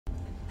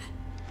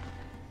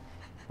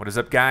What is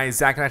up, guys?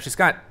 Zack and Ashley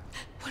Scott.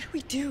 What do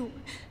we do?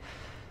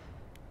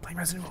 Playing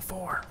Resident Evil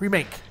 4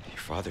 Remake. Your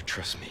father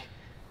trusts me.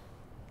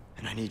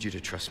 And I need you to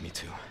trust me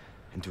too.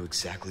 And do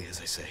exactly as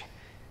I say.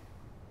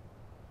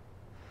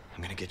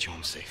 I'm gonna get you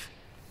home safe.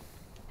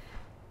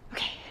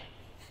 Okay.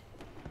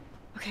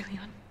 Okay,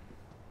 Leon.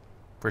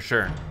 For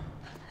sure.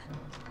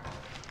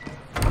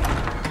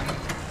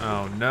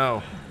 Oh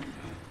no.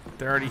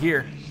 They're already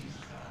here.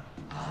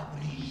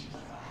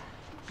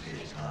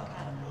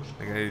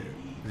 The guy, is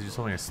he just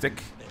holding a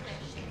stick?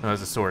 No,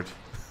 it's a sword.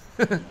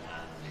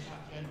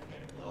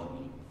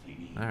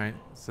 Alright,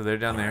 so they're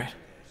down there.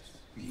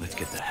 Let's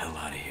get the hell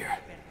out of here.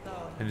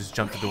 And just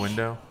jump through the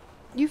window.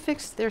 You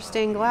fixed their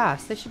stained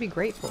glass. They should be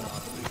grateful.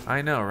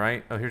 I know,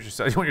 right? Oh, here's your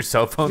cell. You want your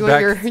cell phone You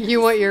back?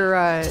 want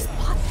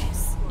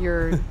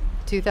your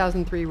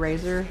 2003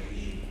 Razor?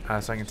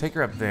 So I can take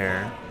her up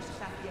there.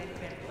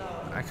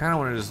 I kind of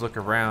want to just look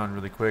around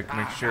really quick,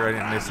 make sure I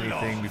didn't miss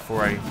anything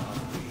before I...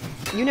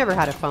 You never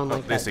had a phone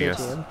like They that, say did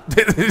yes.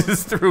 you? They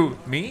just threw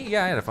me?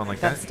 Yeah, I had a phone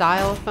like That that.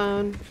 style of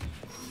phone?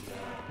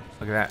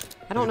 Look at that.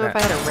 I don't know if I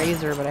had a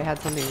Razor, but I had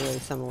something really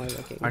similar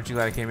looking. Aren't you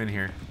glad I came in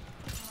here?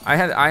 I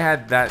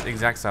had that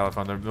exact style of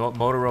phone, the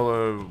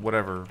Motorola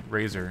whatever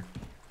Razor.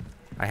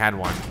 I had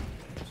one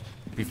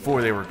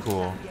before they were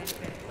cool.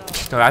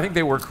 No, I think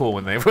they were cool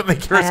when they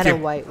first I had a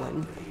came. white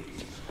one.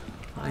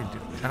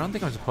 I don't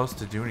think I'm supposed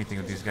to do anything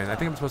with these guys. I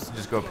think I'm supposed to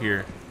just go up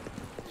here.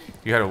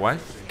 You had a what?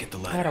 Get the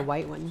I ladder. had a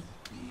white one.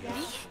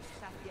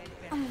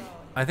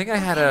 I think I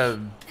had a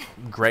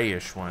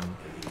grayish one.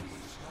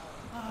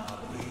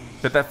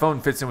 But that phone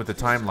fits in with the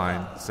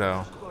timeline,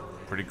 so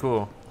pretty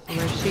cool.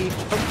 Where's she?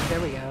 Oh, there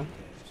we go.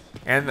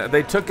 And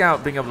they took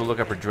out being able to look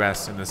up her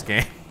dress in this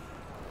game.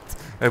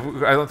 I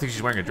don't think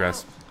she's wearing a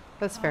dress.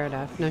 That's fair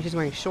enough. No, she's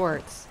wearing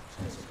shorts.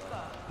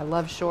 I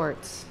love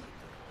shorts.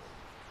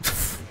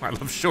 I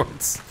love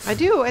shorts. I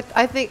do.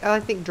 I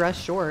think dress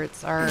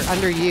shorts are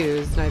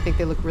underused, and I think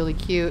they look really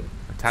cute.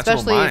 Attachable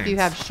Especially if you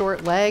minds. have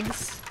short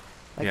legs,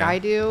 like Yeah. I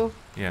do.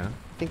 Yeah.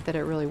 I think that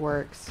it really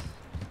works.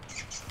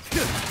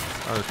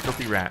 Oh, there's a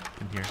filthy rat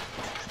in here.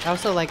 I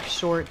also like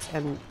shorts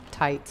and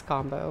tights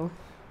combo.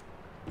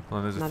 Hold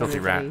on, there's a Not filthy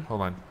rat. everybody.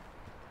 Hold on.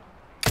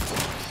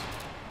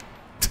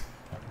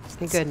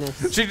 Thank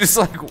goodness. She just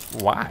like,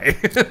 why?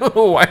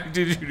 Why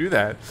did you do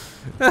that?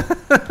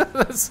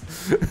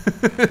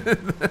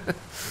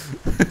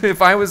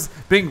 If I was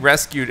being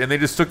rescued and they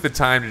just took the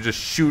time to just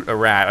shoot a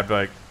rat, I'd be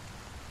like,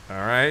 all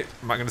right,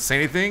 I'm not gonna say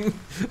anything.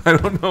 I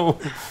don't know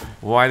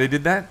why they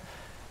did that.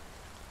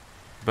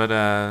 But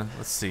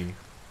let's see.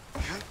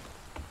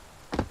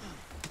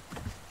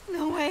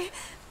 No way.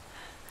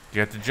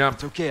 You have to jump.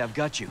 It's okay, I've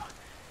got you.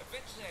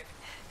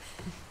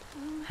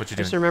 What you I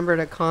just doing? remembered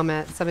a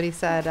comment. Somebody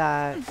said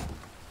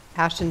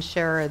Ashton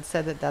Scherer had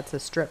said that that's a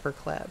stripper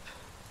clip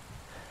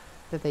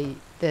that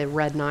the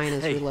Red 9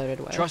 is Hey, reloaded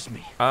with. trust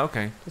me. Oh,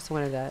 okay. Just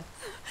wanted to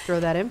throw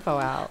that info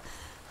out.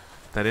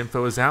 That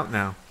info is out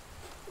now.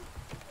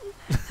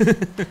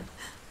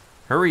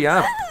 Hurry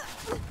up.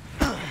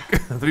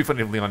 That'd be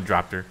funny if Leon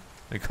dropped her.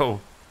 Like,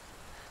 oh.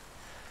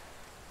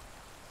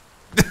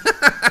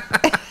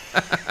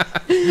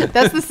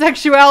 That's the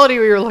sexuality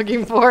we were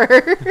looking for.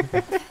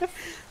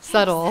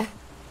 Subtle.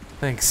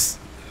 Thanks.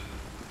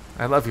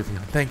 I love you,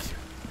 Leon. Thank you.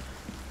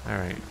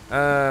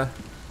 Alright.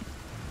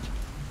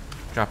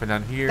 Dropping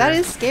down here. That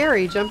is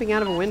scary, jumping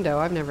out of a window.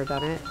 I've never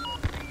done it.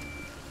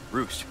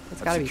 Roost,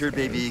 It's I've gotta be secured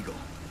scary. Baby Eagle.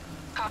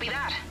 Copy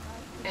that.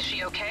 Is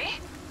she okay?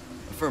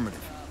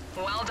 Affirmative.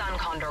 Well done,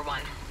 Condor 1.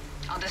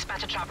 I'll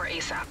dispatch a chopper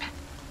ASAP.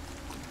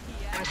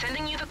 I'm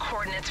sending you the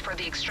coordinates for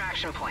the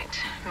extraction point.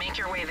 Make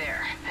your way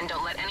there, and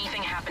don't let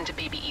anything happen to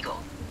Baby Eagle.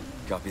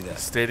 Copy that.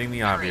 Stating the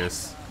Hurry.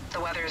 obvious.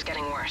 The weather is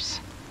getting worse.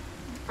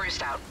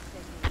 Roost out.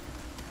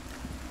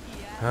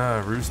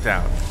 Roost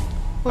out.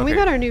 When we Okay.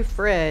 got our new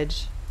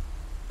fridge,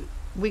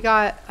 we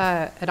got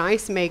an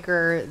ice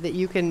maker that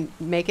you can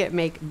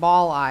make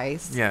ball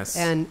ice. Yes.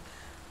 And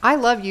I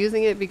love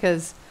using it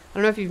because I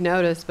don't know if you've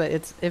noticed, but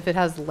if it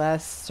has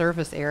less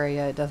surface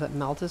area, it doesn't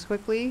melt as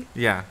quickly.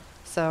 Yeah.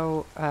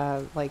 So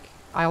like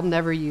I'll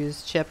never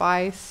use chip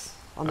ice.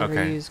 I'll never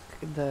Okay. use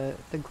the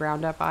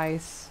ground up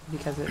ice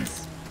because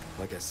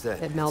Like I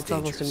said, it melts it's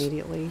almost dangerous.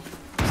 immediately.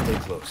 Stay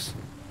close.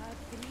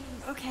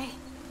 Okay.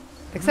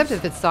 Except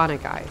if it's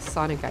Sonic ice.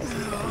 Sonic ice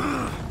is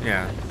good.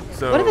 Yeah.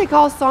 So What do they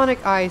call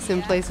Sonic ice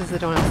in places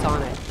that don't have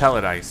Sonic?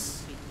 pellet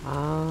ice.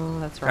 Oh,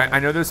 that's right. I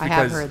know this I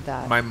because have heard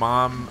that. my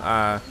mom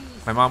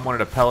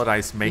wanted a pellet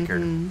ice maker.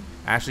 Mm-hmm.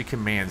 Ashley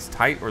commands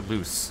tight or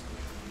loose.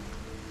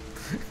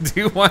 Do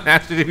you want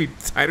Ashley to be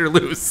tight or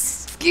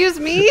loose? Excuse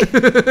me.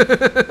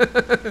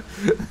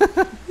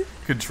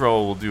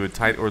 Control will do a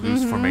tight or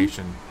loose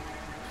formation.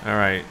 All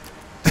right.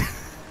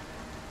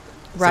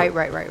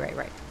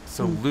 Right.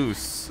 So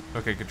loose.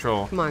 Okay,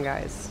 control. Come on,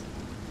 guys.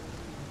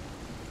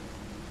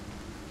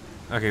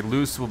 Okay,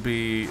 loose will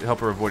be help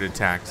her avoid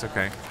attacks.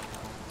 Okay.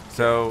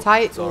 So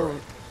Tight all will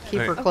right. keep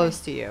her Okay. close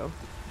to you.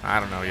 I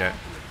don't know yet.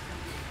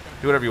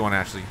 Do whatever you want,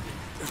 Ashley.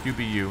 You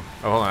be you.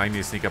 Oh, hold on. I need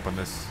to sneak up on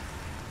this.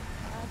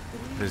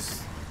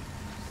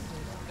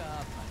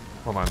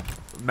 Hold on.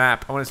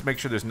 Map. I want to make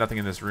sure there's nothing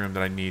in this room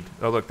that I need.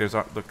 Oh, look. There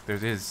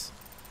is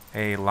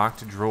a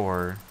locked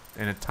drawer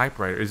and a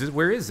typewriter.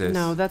 Where is this?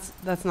 No, that's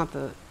not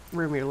the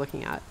room you're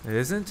looking at. It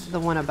isn't? The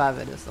one above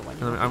it is the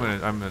one.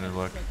 I'm gonna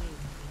look.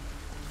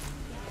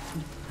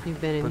 You've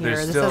been in But here.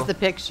 there's This still- is the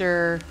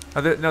picture.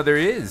 Oh, no, there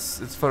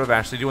is. It's a photo of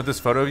Ashley. Do you want this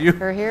photo of you?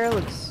 Her hair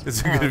looks. It's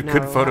a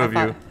good photo of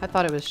you. I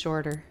thought it was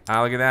shorter.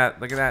 Ah, look at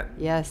that. Look at that.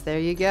 Yes, there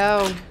you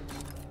go.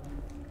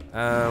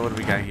 What do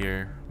we got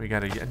here? We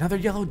got another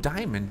yellow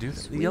diamond, dude.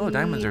 The yellow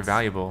diamonds are Sweet.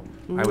 valuable.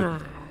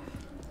 Mwah.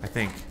 I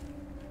think.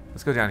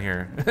 Let's go down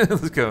here.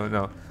 Let's go.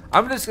 No.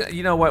 I'm just,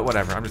 you know what?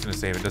 Whatever. I'm just going to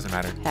save. It doesn't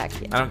matter.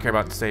 Heck yeah. I don't care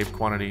about the save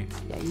quantity.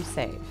 Yeah, you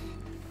save.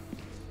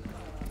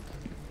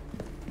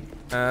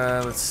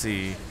 Let's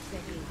see.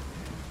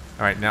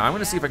 All right, now I'm going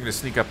to see if I can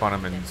just sneak up on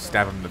him and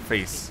stab him in the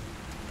face.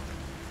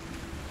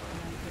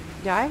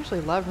 Yeah, I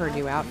actually love her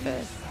new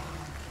outfit.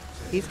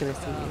 He's gonna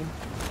see me.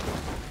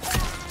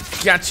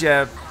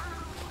 Gotcha.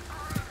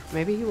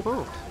 Maybe he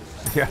won't.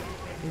 Yeah.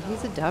 Maybe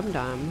he's a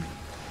dum-dum.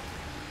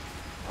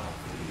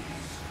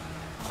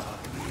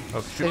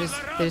 Oh, shoot.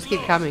 They just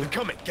keep coming.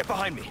 Coming, get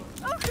behind me.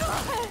 Oh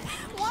God!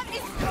 What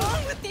is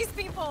wrong with these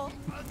people?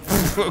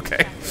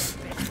 Okay.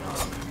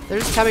 They're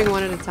just coming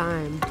one at a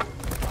time.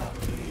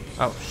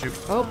 Oh, shoot.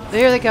 Oh,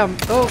 there they come.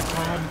 Oh,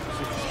 God.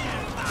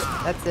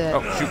 That's it.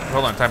 Oh, shoot.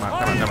 Hold on. Time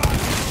out.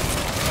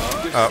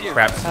 Oh,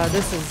 crap.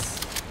 This is...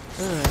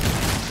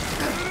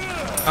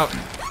 Oh,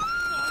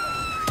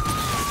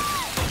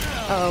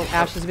 Uh-oh,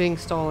 Ash is being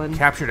stolen.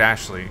 captured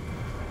Ashley.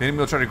 The enemy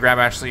will try to grab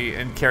Ashley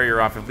and carry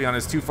her off. If Leon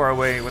is too far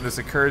away when this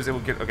occurs, it will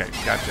get... Okay,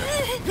 gotcha.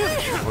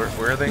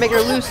 Where are they? Make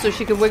her loose so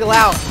she can wiggle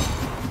out.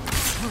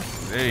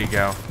 There you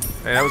go.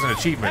 Hey, that was an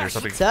achievement or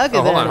something. Talk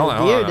Oh, hold on, about hold on, a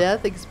hold on.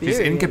 near-death experience.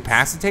 He's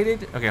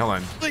incapacitated? Okay, hold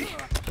on.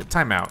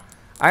 Time out.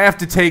 I have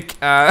to take...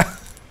 oh,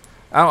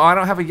 I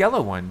don't have a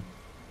yellow one.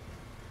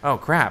 Oh,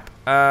 crap.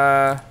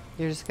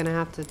 You're just gonna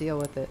have to deal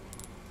with it.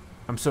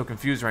 I'm so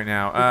confused right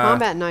now. The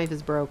combat knife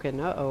is broken.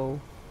 Uh-oh.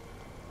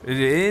 It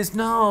is?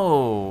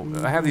 No.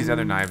 I have these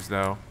other knives,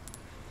 though.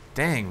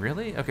 Dang,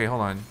 really? Okay,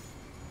 hold on.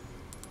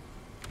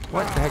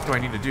 What the heck do I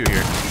need to do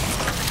here?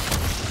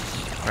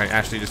 All right,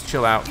 Ashley, just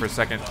chill out for a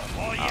second.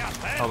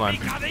 Hold on.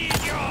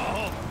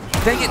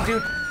 Dang it,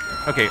 dude.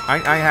 Okay,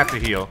 I have to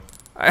heal.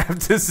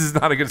 This is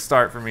not a good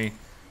start for me.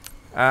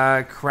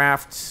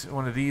 Craft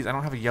one of these. I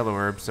don't have a yellow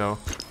herb, so...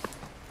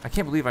 I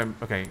can't believe I'm...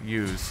 Okay,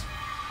 use.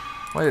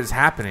 What is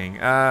happening?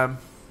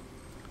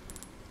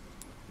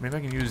 Maybe I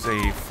can use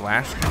a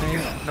flash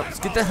grenade? No, let's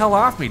get the hell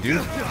off me,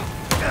 dude.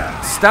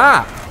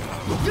 Stop!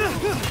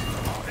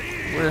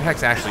 Where the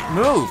heck's Ashley?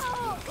 Move!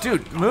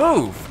 Dude,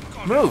 move!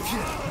 Move!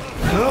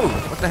 Move!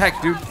 What the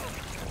heck, dude?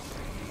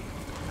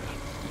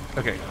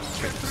 Okay,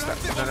 stop.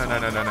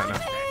 No.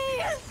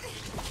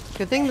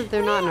 Good thing that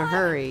they're not in a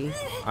hurry.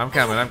 I'm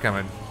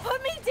coming.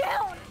 Put me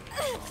down.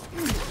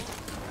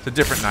 It's a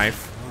different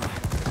knife.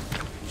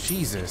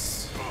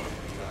 Jesus.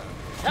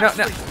 No.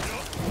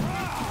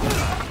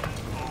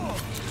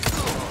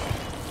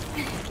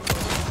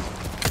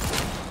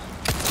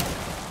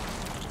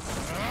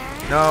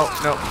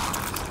 No.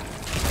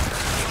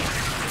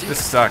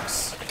 This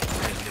sucks.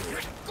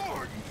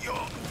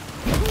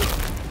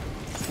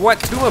 What?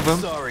 Two of them?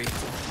 Sorry,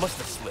 must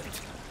have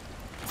slipped.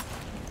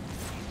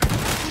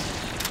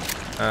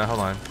 Hold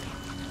on.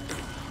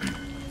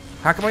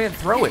 How come I didn't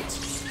throw it?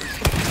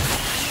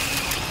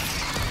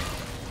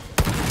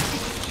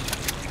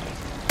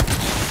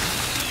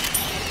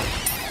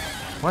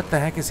 What the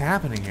heck is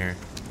happening here?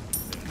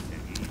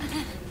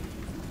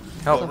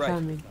 Help. Look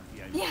on me.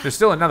 There's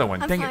still another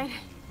one. I'm Dang fine.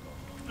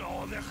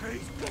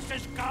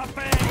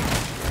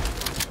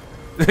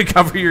 it.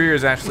 Cover your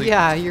ears, Ashley.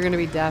 Yeah, you're gonna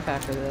be deaf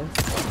after this.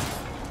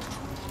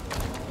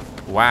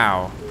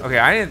 Wow. Okay,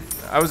 I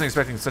wasn't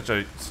expecting such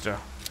a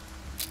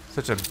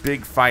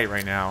big fight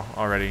right now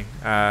already.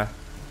 Thought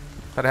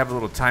I'd have a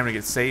little time to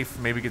get safe,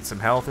 maybe get some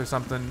health or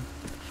something.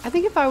 I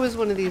think if I was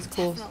one of these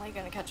cool... Definitely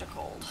gonna catch a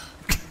cold.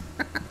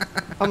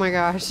 Oh my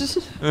gosh.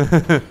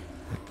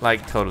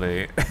 Like,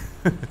 totally.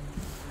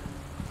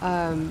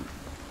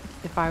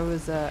 If I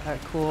was a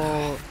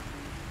cool...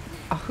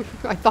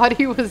 I thought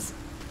he was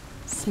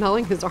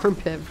smelling his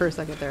armpit for a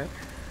second there.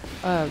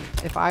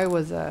 If I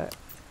was a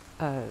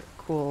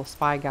cool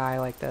spy guy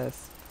like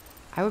this,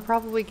 I would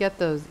probably get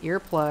those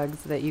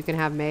earplugs that you can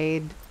have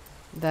made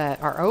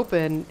that are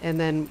open, and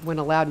then when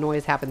a loud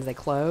noise happens, they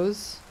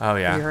close. Oh,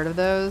 yeah. Have you heard of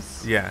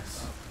those?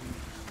 Yes.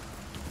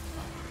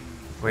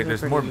 Wait,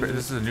 Those there's are more. pretty-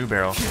 This is a new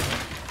barrel.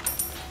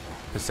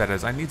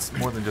 Pesetas. I need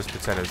more than just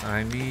pesetas. And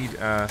I need,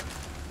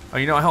 oh,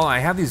 you know, hold on. I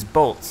have these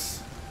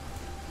bolts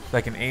that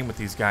I can aim with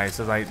these guys.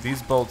 So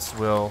these bolts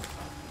will,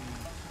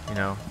 you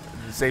know,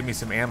 save me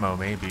some ammo,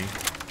 maybe.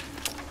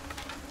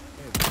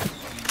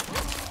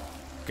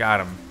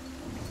 Got him.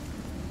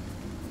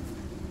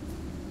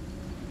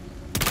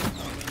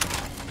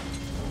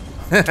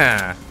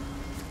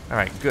 All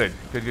right, good.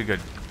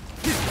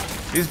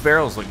 These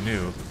barrels look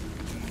new.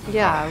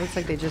 Yeah, it looks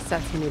like they just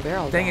set some new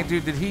barrels. Dang out. it,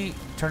 dude! Did he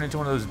turn into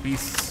one of those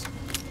beasts?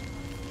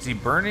 Is he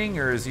burning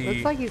or is he?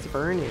 Looks like he's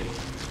burning.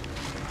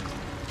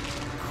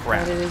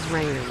 crap. But it is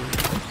raining.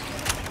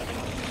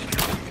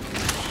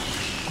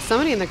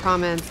 Somebody in the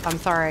comments, I'm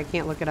sorry, I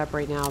can't look it up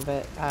right now,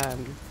 but I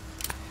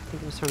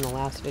think it was from the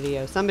last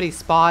video. Somebody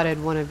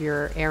spotted one of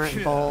your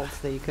errant bolts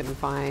that you couldn't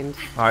find.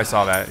 Oh, I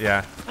saw that.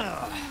 Yeah.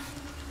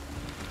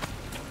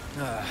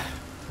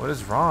 What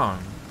is wrong?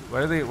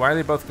 Why are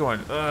they both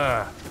going?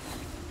 Ugh.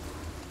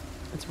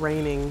 It's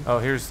raining. Oh,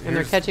 and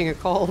they're catching a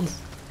cold.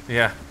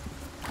 Yeah.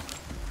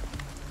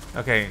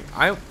 Okay.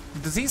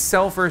 Does he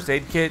sell first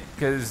aid kit?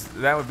 Because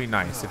that would be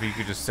nice if he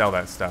could just sell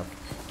that stuff.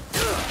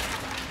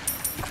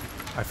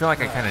 I feel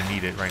like I kind of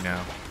need it right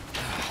now.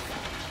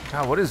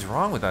 God, what is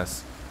wrong with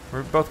us?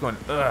 We're both going,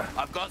 ugh.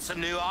 I've got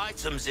some new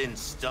items in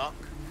stock.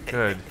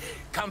 Good.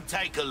 Come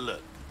take a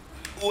look.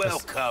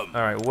 Welcome.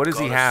 All right, what does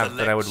he Got a have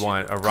that I would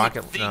want? A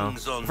rocket? No.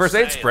 things on First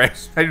aid sale. spray.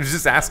 I was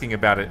just asking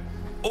about it.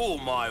 All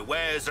my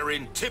wares are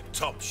in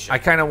tip-top shape. I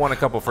kind of want a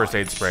couple first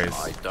aid sprays.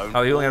 I don't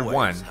Oh, you only had one.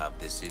 always have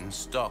this in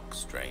stock,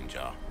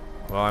 stranger.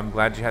 Well, I'm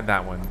glad you had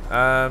that one.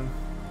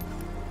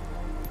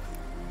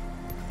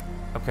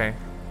 Okay.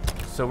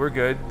 So we're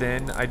good.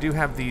 Then I do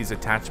have these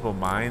attachable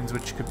mines,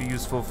 which could be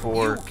useful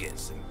for... You'll get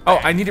some Oh,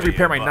 bang I need to for your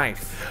repair my buck.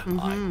 knife.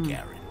 I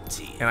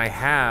guarantee. And I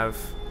have...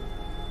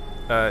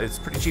 it's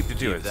pretty cheap to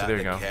do Give it, so that there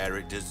you the go. care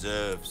it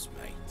deserves,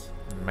 mate.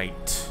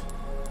 Mate.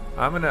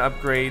 I'm going to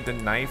upgrade the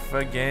knife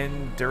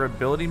again.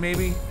 Durability,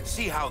 maybe?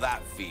 See how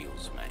that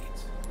feels, mate.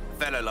 A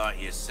fella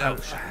like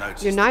yourself should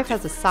notice Your the knife has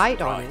a difference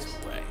sight on right it.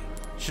 away.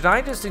 Should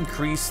I just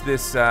increase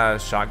this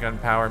shotgun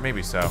power?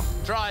 Maybe so.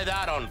 Try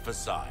that on for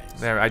size.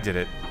 There, I did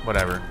it.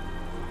 Whatever.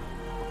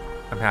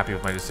 I'm happy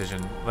with my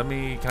decision.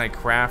 Can I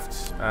craft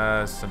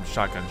some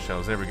shotgun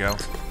shells? There we go.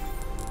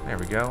 There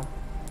we go.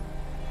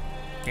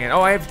 And,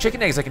 oh, I have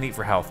chicken eggs I can eat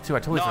for health, too. I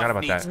totally forgot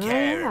about that. Needs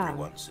care Yeah. every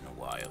once in a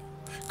while.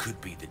 Could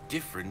be the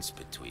difference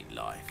between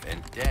life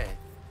and death.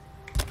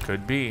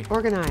 Could be.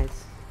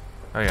 Organize.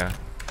 Oh, yeah.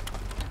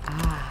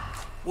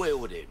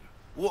 Wield him.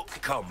 What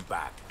come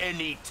back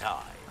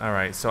anytime. All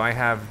right, so I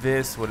have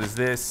this. What is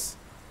this?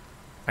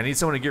 I need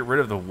someone to get rid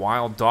of the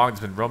wild dog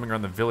that's been roaming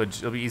around the village.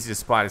 It'll be easy to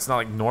spot. It's not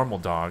like normal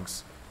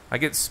dogs. I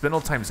get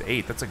spindle times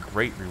 8. That's a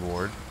great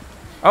reward.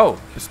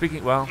 Oh,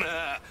 speaking, well,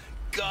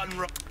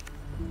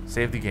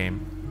 save the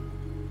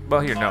game.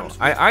 Well, here, no.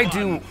 I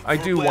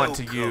do want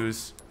to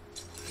use...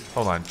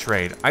 Hold on,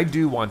 trade. I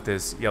do want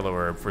this yellow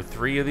herb. For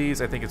 3 of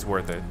these, I think it's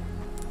worth it.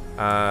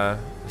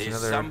 There's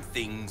some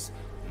things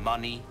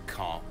money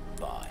can't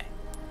buy.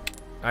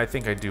 I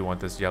think I do want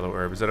this yellow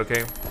herb. Is that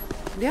okay?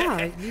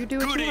 Yeah, you do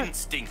what Good you want.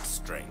 instinct,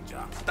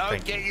 stranger. Thank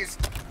Don't get you. your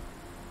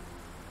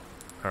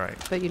All right.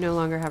 But you no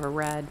longer have a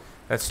red.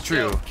 That's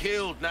true.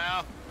 killed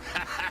now.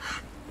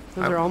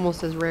 Those are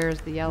almost as rare as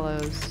the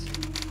yellows.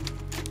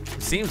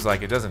 It seems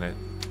like it, doesn't it?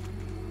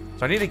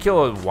 So I need to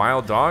kill a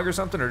wild dog or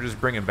something, or just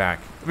bring him back?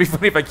 It'd be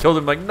funny if I killed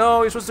him like,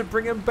 no, you're supposed to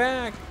bring him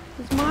back.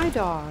 It's my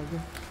dog.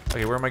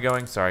 Okay, where am I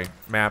going? Sorry,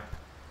 map.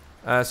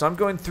 So I'm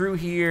going through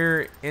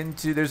here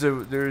into,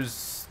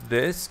 there's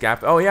this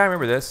gap. Oh yeah, I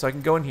remember this. So I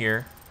can go in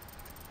here.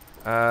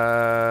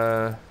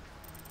 What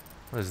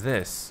is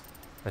this?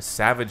 A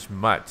savage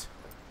mutt.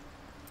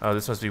 Oh,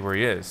 this must be where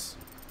he is.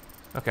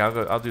 Okay,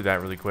 I'll do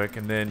that really quick,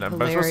 and then I'm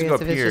supposed to go up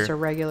Hilarious if it's here. just a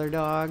regular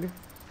dog.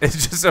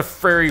 It's just a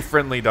very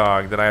friendly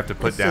dog that I have to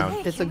put It's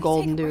down. It's a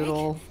golden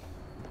doodle.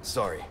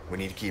 Sorry, we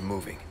need to keep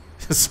moving.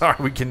 Sorry,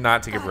 we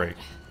cannot take a break.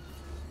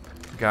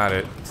 Got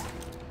it.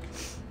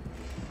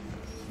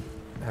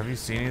 Have you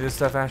seen any of this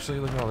stuff, Ashley?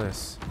 Look at all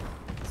this.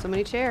 So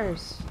many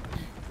chairs.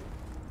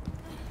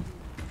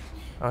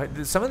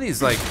 Some of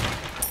these like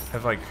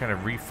have like kind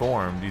of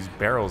reformed, these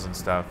barrels and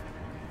stuff.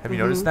 Have you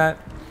noticed that?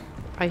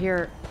 I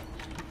hear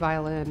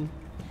violin.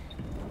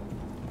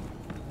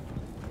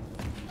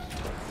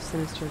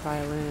 Sinister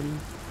violin.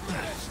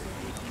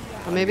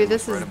 Well, maybe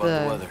this is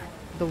the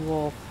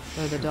wolf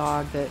or the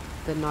dog that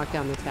knocked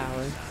down the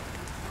tower.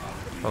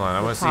 Hold on,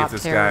 I want to see if Top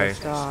this guy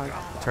terrorist dog.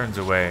 turns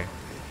away.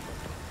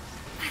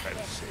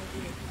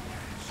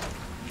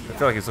 I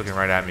feel like he's looking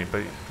right at me,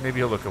 but maybe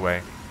he'll look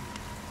away.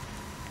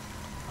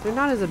 They're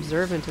not as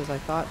observant as I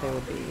thought they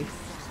would be.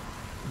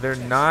 They're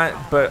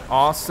not, but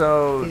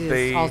also He's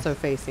they. also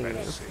facing you.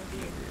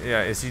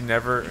 Yeah, is he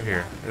never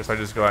here? If I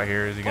just go out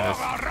here, is he gonna?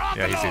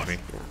 Yeah, he sees me.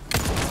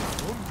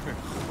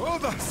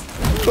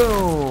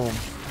 Boom!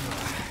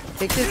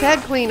 Takes his head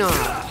clean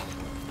off.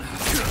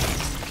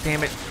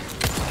 Damn it!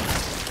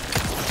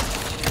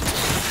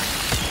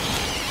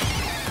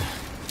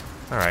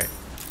 All right.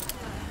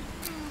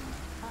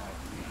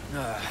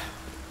 So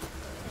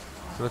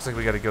it looks like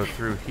we got to go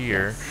through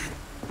here.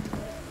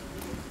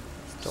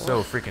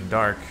 So freaking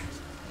dark.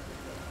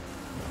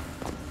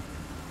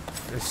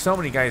 There's so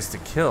many guys to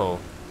kill.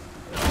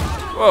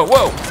 Whoa,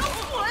 whoa!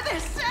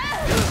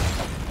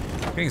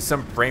 I'm getting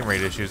some frame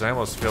rate issues. I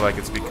almost feel like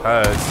it's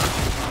because.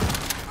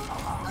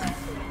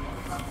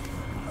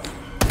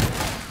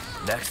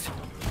 Next.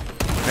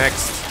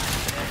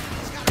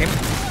 Damn it.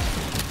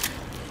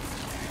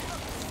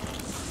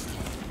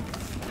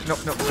 No,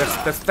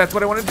 that's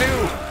what I want to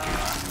do.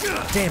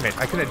 Damn it!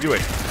 I couldn't do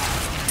it.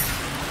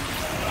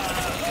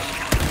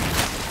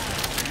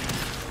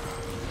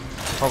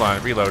 Hold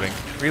on, reloading.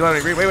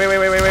 Reloading.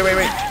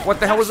 Wait. What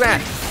the hell was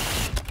that?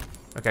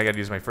 Okay, I gotta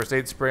use my first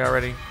aid spray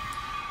already.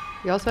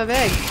 You also have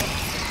eggs.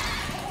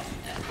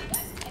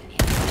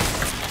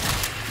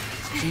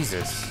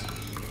 Jesus.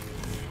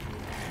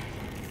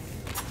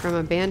 From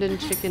Abandoned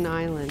Chicken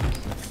Island.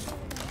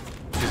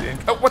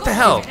 Oh, what the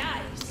hell?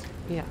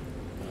 Yeah.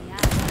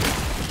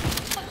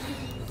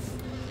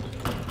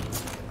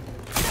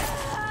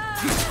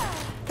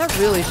 That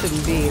really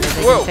shouldn't be that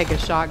they can take a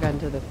shotgun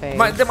to the face.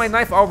 Did my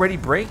knife already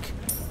break?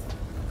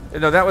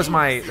 No, that was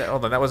my...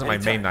 Hold on, that wasn't my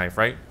main knife,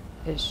 right?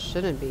 It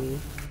shouldn't be.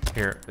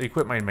 Here,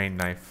 equip my main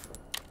knife.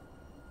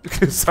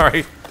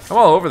 Sorry. I'm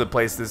all over the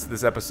place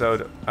this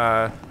episode.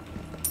 I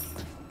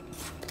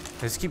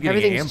just keep getting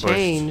Everything's ambushed.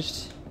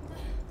 changed.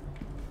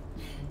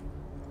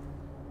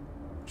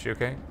 She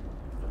okay?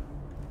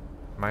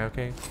 Am I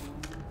okay?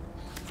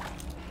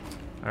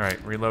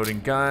 Alright, reloading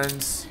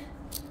guns.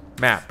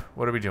 Map.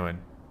 What are we doing?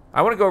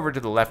 I want to go over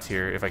to the left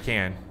here, if I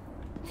can.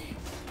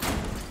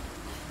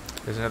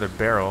 There's another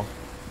barrel.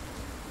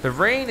 The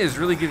rain is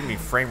really giving me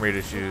frame rate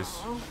issues.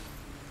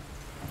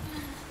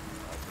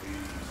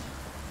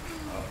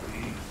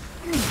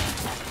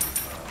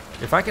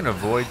 If I can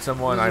avoid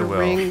someone, I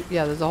will.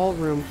 Yeah, there's a whole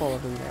room full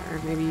of them there.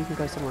 Maybe you can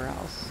go somewhere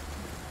else.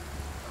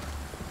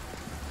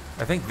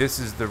 I think this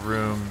is the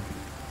room.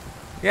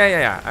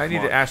 Yeah. I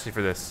need Ashley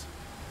for this.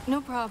 No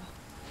problem.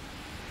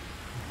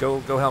 Go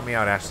help me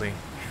out, Ashley.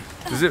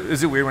 Is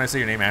it weird when I say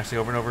your name, Ashley,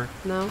 over and over?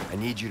 No. I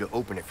need you to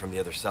open it from the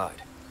other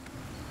side.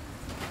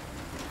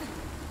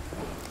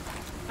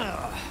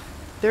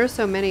 There are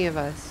so many of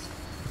us.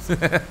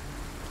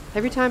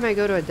 Every time I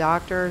go to a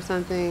doctor or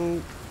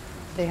something,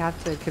 they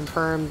have to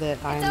confirm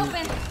that I'm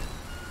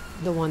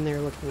the one they're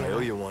looking I owe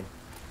at. you one.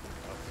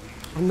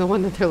 I'm the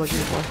one that they're looking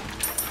for.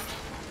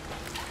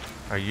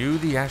 Are you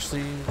the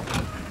Ashley?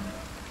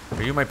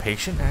 Are you my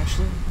patient,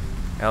 Ashley?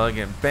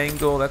 Elegant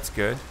Bengal, that's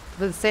good.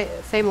 But the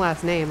same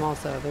last name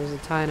also. There's a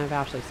ton of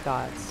Ashley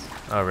Scotts.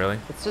 Oh, really?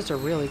 It's just a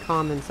really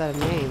common set of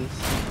names.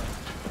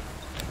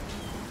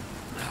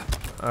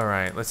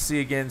 Alright, let's see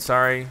again,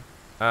 sorry.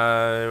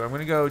 I'm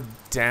gonna go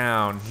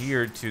down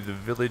here to the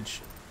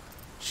village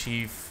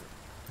chief's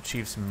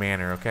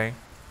manor, okay?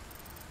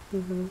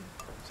 Mm-hmm.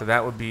 So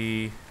that would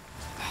be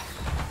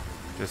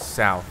just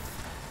south.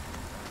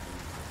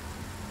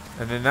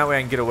 And then that way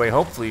I can get away,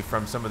 hopefully,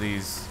 from some of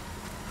these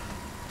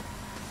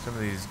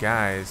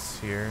guys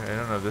here. I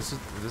don't know. Is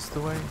this the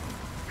way?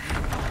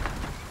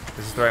 Is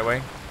this the right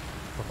way?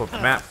 I'll put the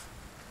map.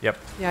 Yep.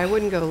 Yeah, I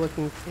wouldn't go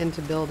looking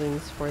into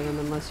buildings for them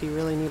unless you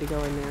really need to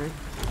go in there.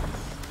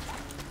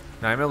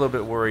 Now I'm a little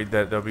bit worried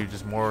that there'll be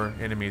just more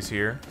enemies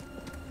here.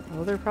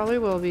 Oh, there probably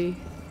will be.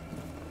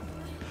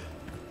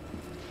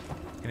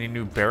 Any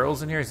new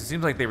barrels in here? It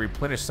seems like they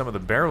replenished some of the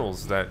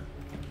barrels that...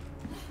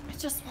 I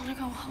just want to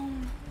go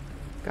home.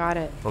 Got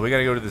it. Well, we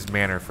gotta go to this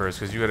manor first,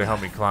 because you gotta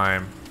help me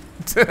climb.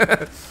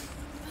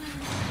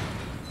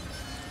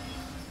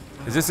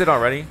 Is this it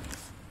already?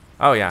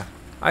 Oh, yeah.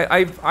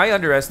 I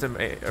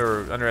underestimate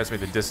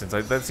the distance.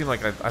 That seemed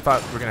like I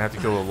thought we were gonna have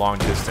to go a long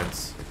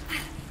distance.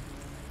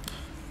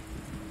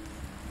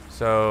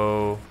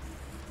 So...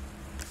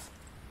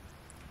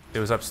 It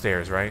was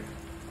upstairs, right?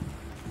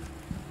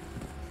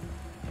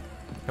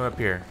 Come up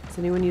here. Is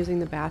anyone using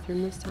the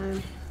bathroom this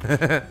time?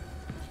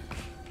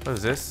 What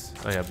is this?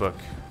 Oh yeah, book.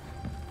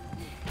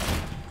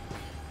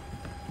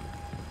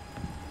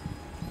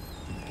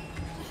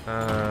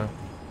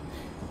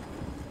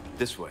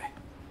 This way.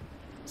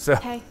 So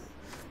Hey.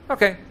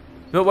 okay.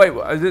 No, wait.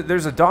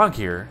 There's a dog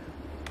here.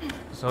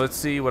 So let's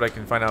see what I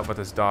can find out about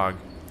this dog.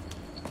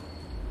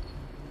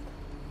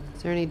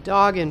 Is there any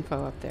dog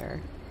info up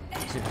there?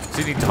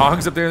 See any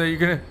dogs up there that you're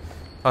gonna?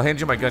 I'll hand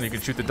you my gun. You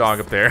can shoot the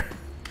dog up there.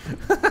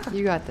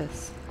 You got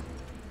this.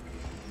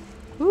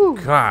 Ooh.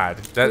 God,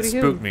 that Hooty-hoo.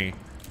 spooked me.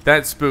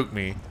 That spooked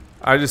me.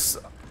 I just.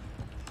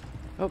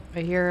 Oh, I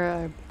hear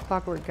a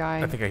clockwork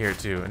guy. I think I hear it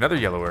too. Another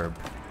yellow herb.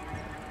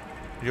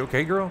 You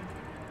okay, girl?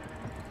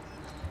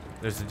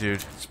 There's the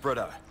dude. Spread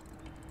out.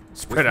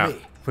 Spread With out.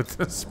 me. With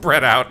the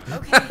spread out.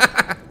 Okay.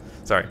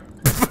 Sorry.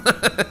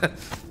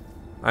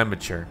 I'm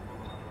mature.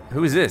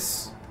 Who is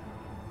this?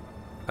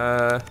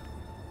 A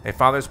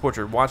father's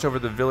portrait. Watch over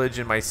the village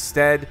in my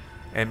stead,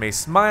 and may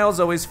smiles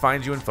always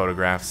find you in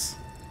photographs.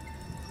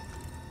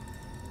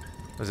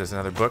 What is this,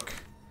 another book?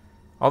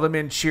 All the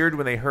men cheered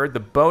when they heard the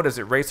boat as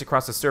it raced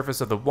across the surface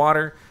of the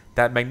water.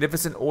 That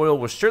magnificent oil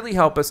will surely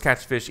help us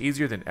catch fish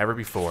easier than ever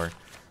before.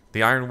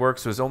 The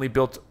ironworks was only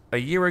built a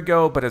year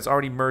ago, but has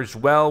already merged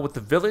well with the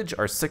village.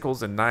 Our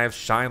sickles and knives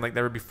shine like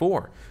never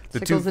before.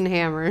 Sickles and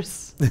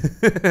hammers.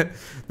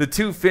 The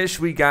two fish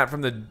we got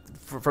from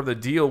the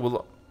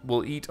deal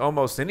will eat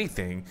almost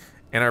anything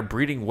and are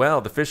breeding well.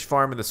 The fish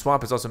farm in the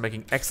swamp is also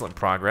making excellent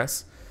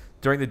progress.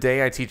 During the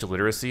day, I teach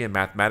literacy and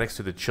mathematics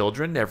to the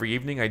children. Every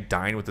evening, I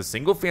dine with a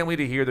single family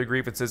to hear their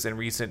grievances and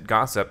recent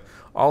gossip,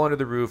 all under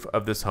the roof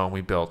of this home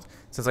we built.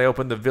 Since I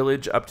opened the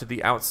village up to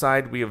the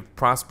outside, we have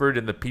prospered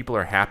and the people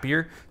are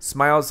happier.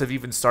 Smiles have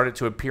even started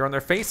to appear on their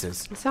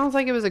faces. It sounds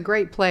like it was a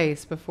great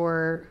place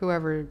before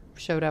whoever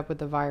showed up with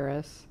the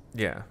virus.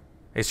 Yeah.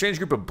 A strange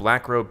group of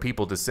black-robed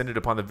people descended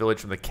upon the village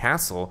from the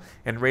castle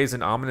and raised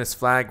an ominous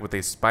flag with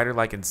a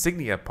spider-like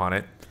insignia upon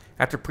it.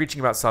 After preaching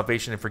about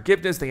salvation and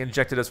forgiveness, they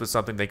injected us with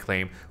something they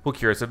claim will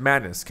cure us of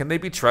madness. Can they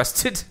be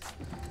trusted?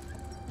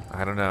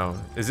 I don't know.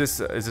 Is this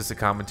a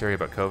commentary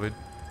about COVID?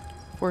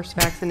 Forced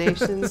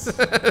vaccinations.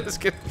 Let's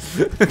get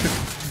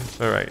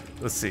all right,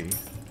 let's see.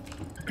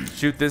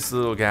 Shoot this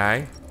little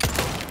guy.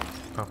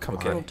 Oh, come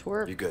Okay, on.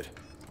 twerp. you good?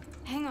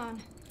 Hang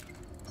on.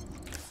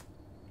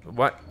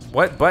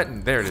 What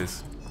button? There it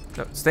is.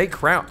 No, stay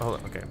crouched. Hold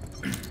on. Okay.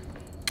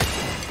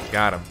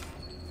 Got him.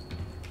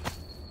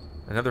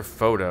 Another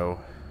photo.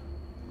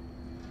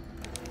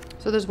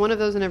 So there's one of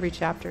those in every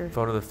chapter.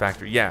 Photo of the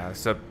factory. Yeah,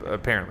 so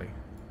apparently.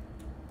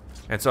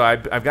 And so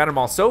I've got them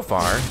all so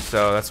far,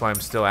 so that's why I'm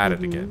still at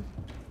it again.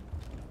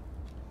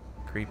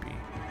 Creepy.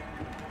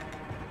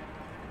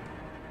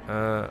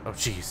 Oh,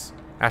 jeez.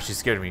 Ashley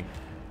scared me.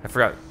 I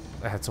forgot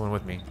I had someone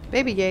with me.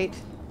 Baby gate.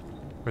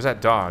 Where's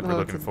that dog we're Oh,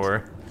 looking it's a-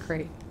 for?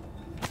 Great.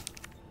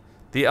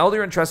 The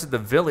elder entrusted the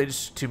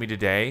village to me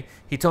today.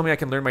 He told me I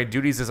can learn my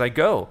duties as I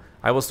go.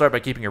 I will start by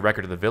keeping a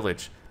record of the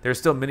village. There are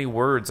still many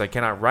words I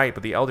cannot write,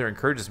 but the elder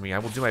encourages me. I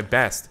will do my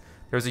best.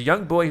 There is a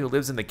young boy who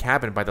lives in the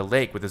cabin by the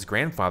lake with his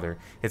grandfather.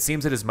 It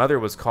seems that his mother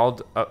was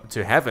called up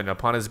to heaven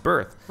upon his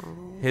birth.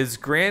 His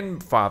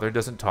grandfather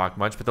doesn't talk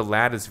much, but the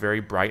lad is very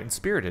bright and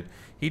spirited.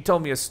 He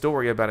told me a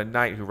story about a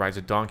knight who rides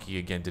a donkey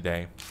again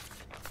today.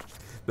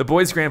 The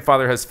boy's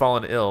grandfather has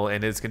fallen ill,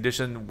 and his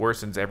condition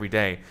worsens every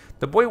day.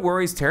 The boy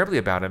worries terribly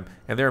about him,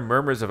 and there are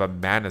murmurs of a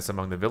madness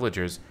among the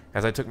villagers.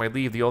 As I took my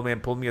leave, the old man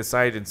pulled me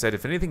aside and said,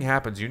 "If anything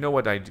happens, you know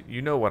what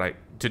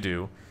to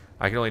do."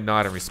 I could only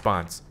nod in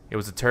response. It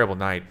was a terrible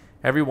night.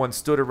 Everyone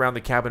stood around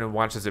the cabin and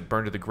watched as it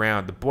burned to the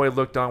ground. The boy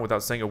looked on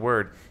without saying a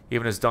word.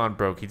 Even as dawn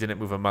broke, he didn't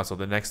move a muscle.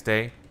 The next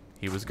day,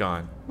 he was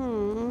gone.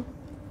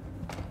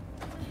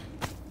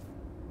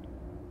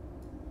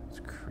 It's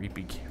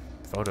creepy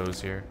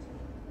photos here.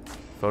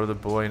 Photo of the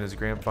boy and his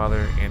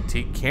grandfather.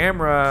 Antique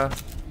camera.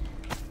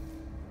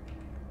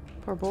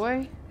 Poor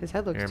boy. His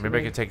head looks Here, too maybe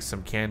I big. could take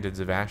some candids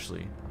of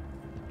Ashley.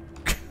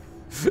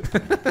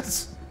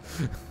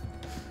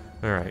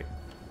 All right.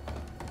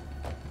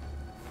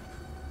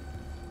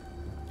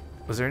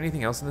 Was there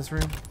anything else in this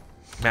room?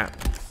 Map.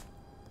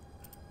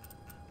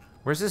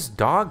 Where's this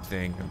dog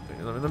thing?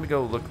 Let me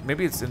go look.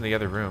 Maybe it's in the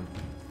other room.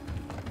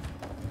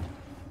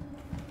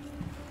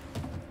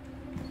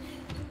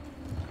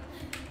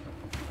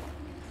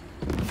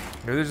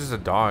 Maybe there's just a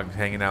dog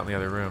hanging out in the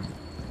other room.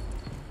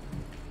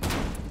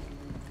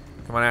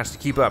 Come on, Ashley,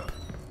 keep up.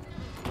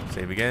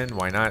 Save again.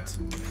 Why not?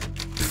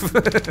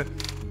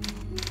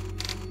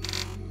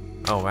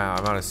 Oh, wow.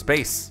 I'm out of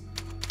space.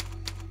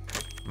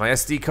 My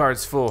SD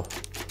card's full.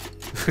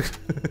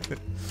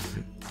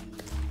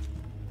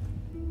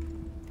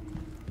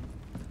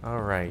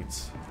 All right.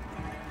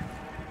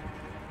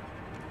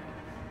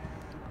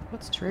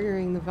 What's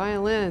triggering the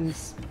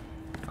violins?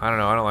 I don't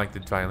know. I don't like the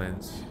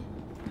violins.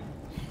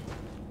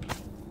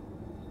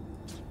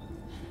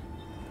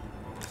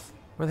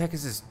 Where the heck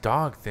is this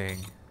dog thing?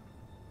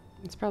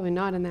 It's probably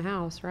not in the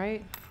house,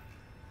 right?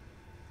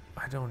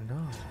 I don't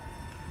know.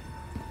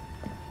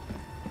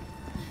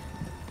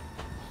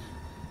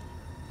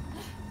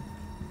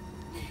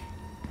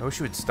 I wish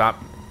you would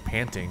stop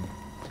panting.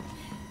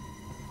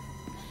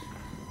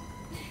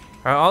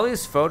 Are all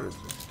these photos?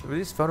 Were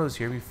these photos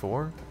here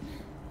before?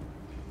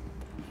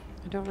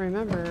 I don't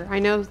remember. I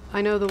know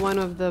the one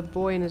of the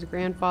boy and his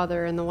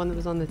grandfather, and the one that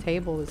was on the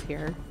table is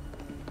here.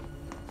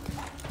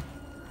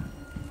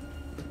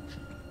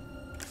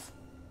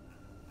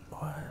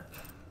 What?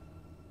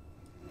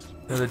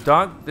 No, the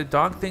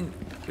dog thing.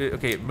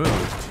 Okay, it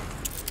moved.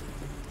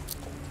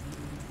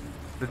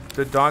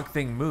 The dog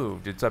thing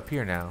moved. It's up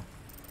here now.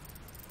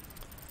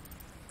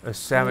 A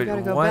savage.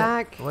 gotta go what?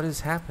 back. What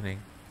is happening?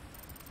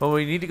 Well,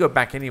 we need to go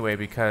back anyway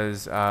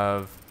because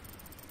of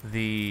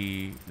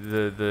the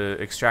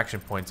extraction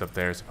points up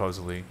there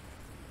supposedly.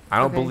 I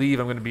don't Okay. believe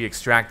I'm going to be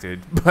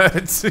extracted,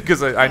 but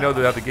because I know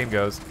how the game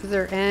goes. Is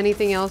there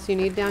anything else you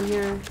need down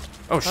here?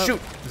 Oh shoot!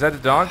 Is that a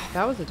dog?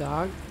 That was a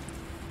dog.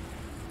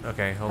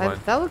 Okay, hold on.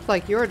 That looked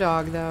like your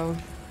dog, though.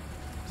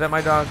 Is that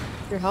my dog?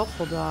 Your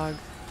helpful dog.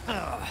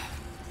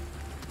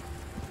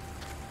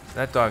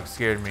 That dog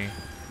scared me.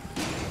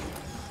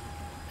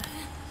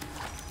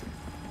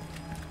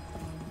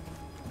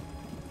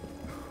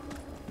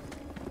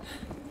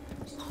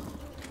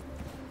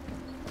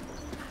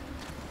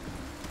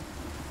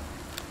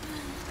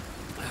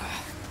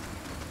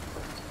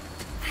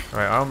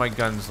 Alright, all my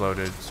guns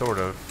loaded, sort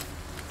of.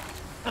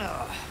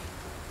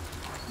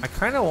 I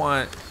kind of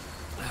want...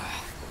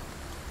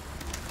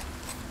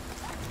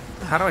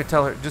 How do I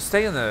tell her? Just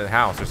stay in the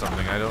house or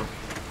something. I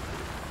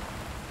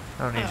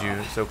don't need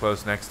you so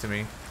close next to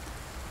me.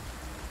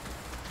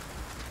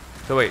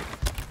 So wait,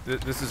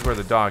 this is where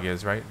the dog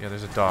is, right? Yeah,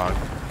 there's a dog.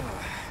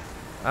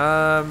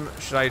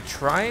 Should I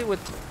try with...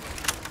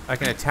 I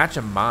can attach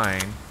a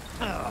mine.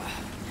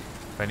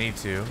 If I need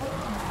to.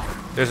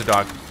 There's a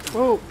dog.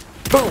 Whoa.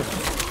 Boom!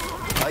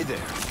 Hi there.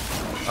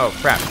 Oh,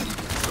 crap.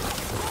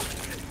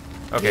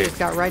 You Okay. just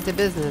got right to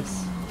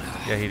business.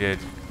 Yeah, he did.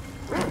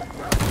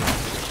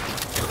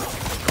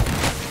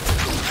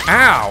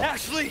 Ow!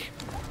 Ashley!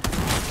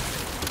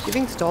 You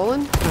being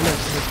stolen? Oh no,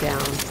 she's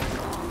down.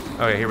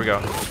 Okay, here we go.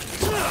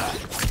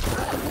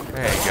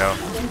 There you go.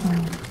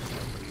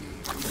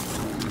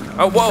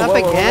 Oh, whoa, Up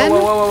whoa, whoa, again? whoa,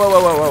 whoa, whoa,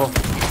 whoa, whoa, whoa.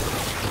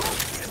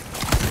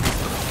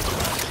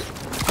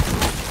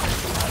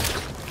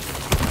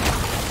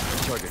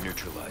 Target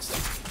neutralized.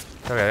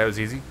 Okay, that was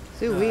easy.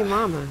 Sweet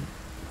mama.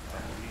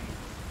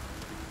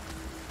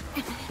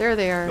 There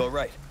they are. You all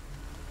right?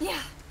 Yeah.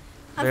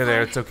 I'm There,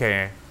 fine. it's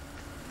okay.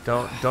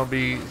 Don't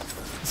be.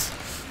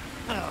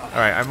 All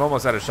right, I'm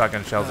almost out of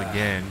shotgun shells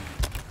again.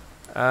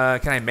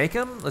 Can I make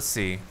them? Let's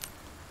see.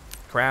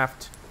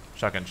 Craft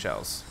shotgun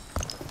shells.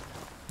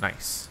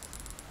 Nice.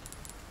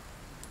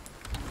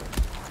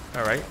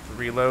 All right,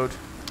 reload.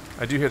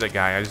 I do hear that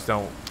guy. I just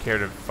don't care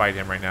to fight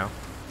him right now.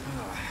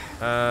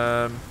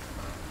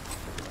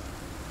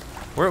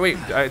 Wait.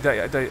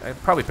 I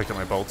probably picked up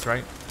my bolts,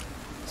 right?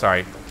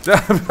 Sorry.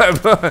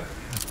 I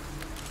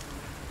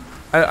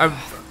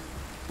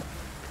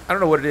don't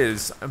know what it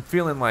is. I'm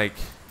feeling like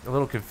a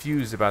little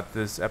confused about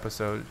this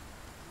episode.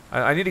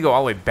 I need to go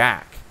all the way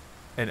back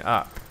and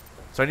up.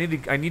 So I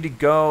need to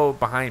go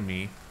behind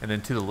me and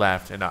then to the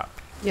left and up.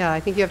 Yeah,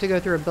 I think you have to go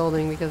through a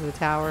building because of the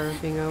tower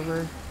being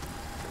over.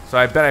 So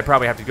I bet I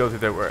probably have to go through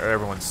there where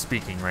everyone's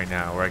speaking right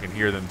now, where I can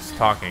hear them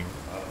talking.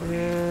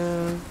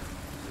 Yeah.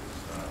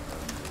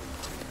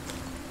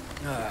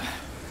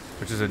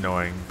 Which is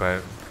annoying, but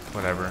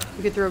whatever.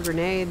 You could throw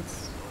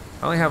grenades.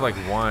 I only have like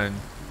one.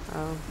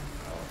 Oh.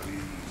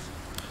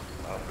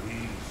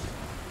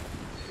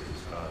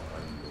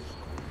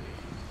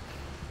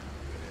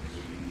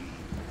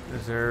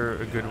 Is there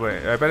a good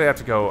way? I bet I have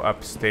to go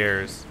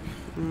upstairs.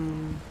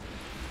 Mm.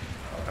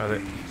 Oh,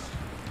 they,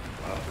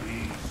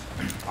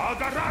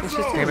 It's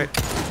just damn him. it.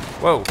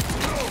 Whoa.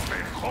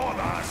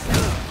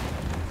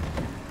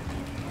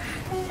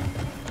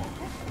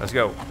 Let's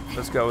go.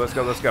 Let's go. Let's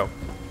go. Let's go.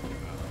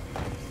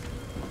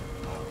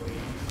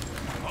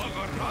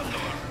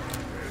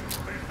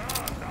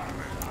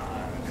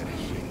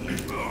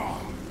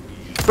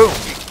 Boom.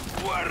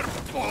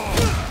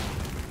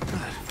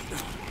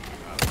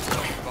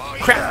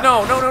 Crap.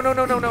 No. No. No. No.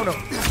 No. No. No. No.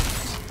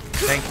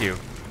 Thank you.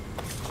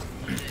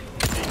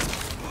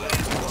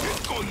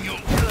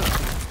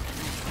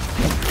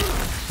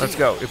 Let's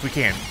go, if we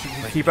can.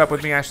 Keep up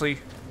with me, Ashley.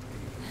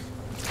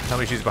 Tell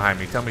me she's behind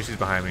me. Tell me she's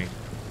behind me.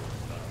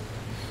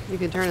 You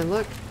can turn and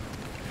look.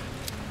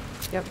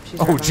 Yep, she's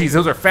Oh, right jeez,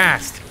 those are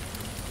fast.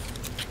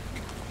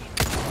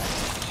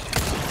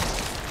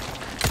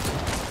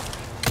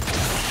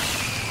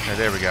 Oh,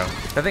 there we go.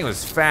 That thing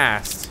was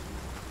fast.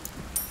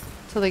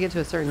 Until they get to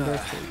a certain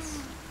distance.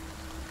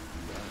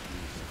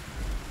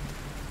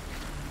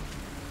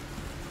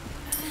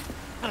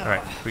 All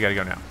right, we gotta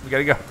go now. We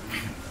gotta go.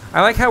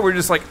 I like how we're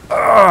just like,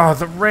 oh,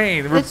 the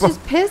rain. We're It's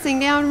just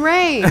pissing down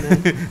rain.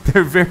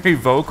 they're very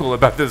vocal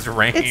about this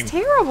rain. It's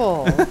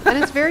terrible.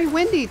 And it's very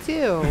windy,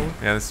 too.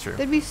 Yeah, that's true.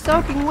 They'd be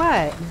soaking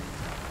wet.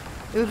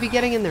 It would be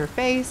getting in their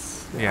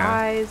face, their Yeah.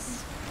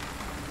 eyes.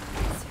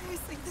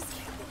 Seriously, this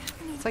can't be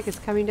happening. It's like it's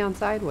coming down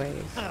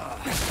sideways.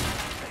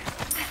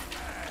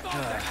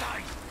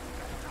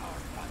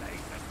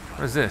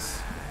 What is this?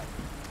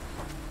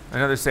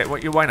 Another save.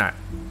 What? Why not?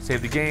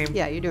 Save the game.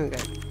 Yeah, you're doing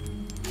good.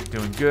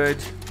 Doing good.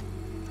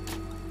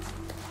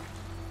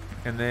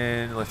 And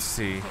then, let's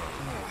see.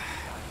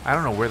 I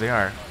don't know where they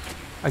are.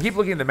 I keep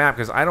looking at the map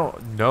because I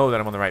don't know that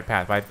I'm on the right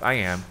path, but I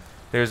am.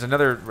 There's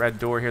another red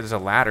door here. There's a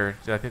ladder.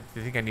 Do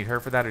you think I need her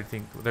for that? Or do you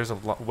think there's a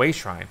way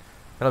shrine?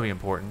 That'll be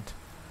important.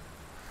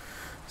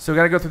 So we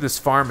got to go through this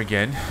farm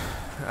again.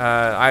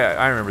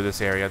 I remember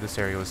this area. This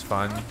area was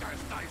fun.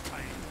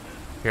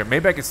 Here,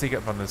 maybe I can sneak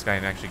up on this guy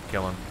and actually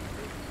kill him.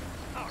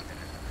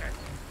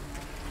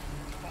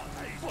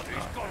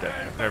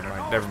 Never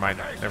mind. Never mind.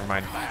 Never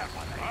mind.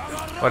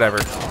 Whatever.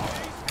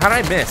 How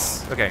did I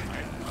miss? Okay.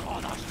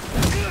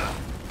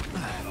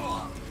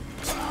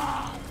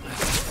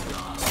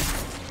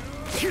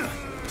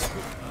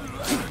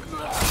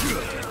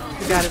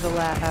 You got to the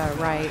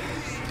right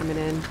coming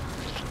in.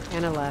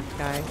 And a left,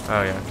 guy.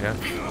 Oh, yeah.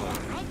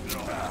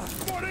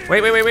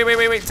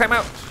 Wait. Time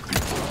out.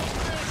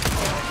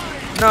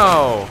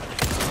 No.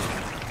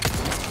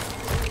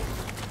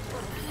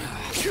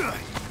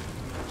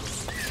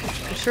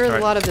 I'm sure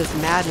there's a lot of this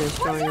madness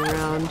going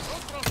around.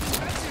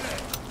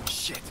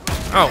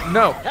 Oh,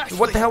 no.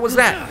 What the hell was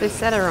that? They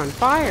set her on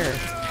fire.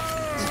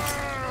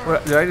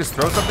 What, did I just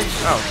throw something?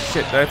 Oh,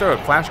 shit. Did I throw a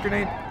flash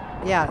grenade?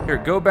 Yeah. Here,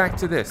 go back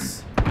to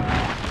this.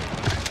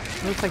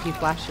 Looks like you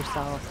flashed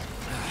yourself.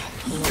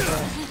 A little bit.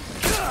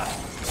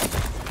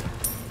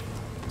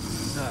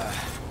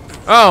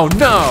 Oh,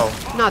 no.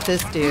 Not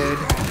this dude.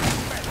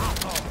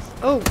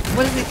 Oh,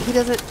 what is it? He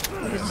doesn't.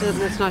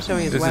 It's not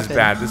showing his This weapon. is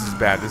bad. This is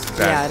bad. This is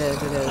Yeah, bad. it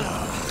is. It is.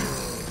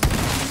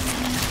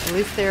 At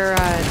least they're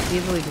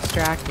easily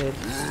distracted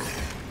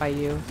by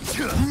you.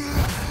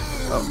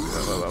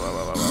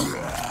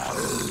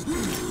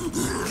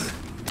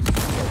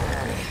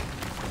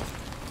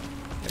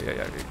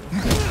 Yeah.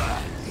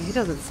 He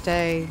doesn't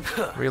stay.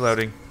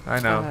 Reloading. I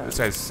know. This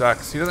guy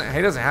sucks. He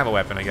doesn't have a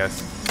weapon, I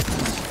guess.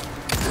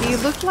 He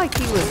looked like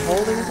he was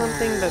holding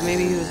something, but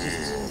maybe he was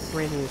just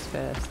raising his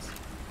fist.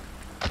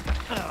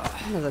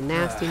 That was a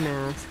nasty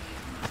mask.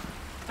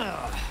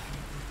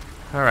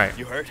 All right.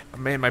 You hurt?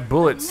 Man, my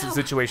bullet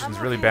situation's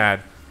really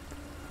bad.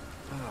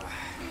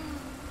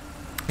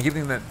 I keep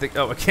thinking that.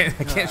 Oh, I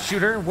can't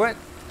shoot her. What?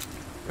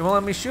 It won't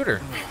let me shoot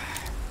her.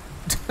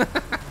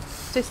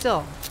 Stay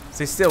still.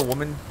 Stay still,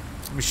 woman.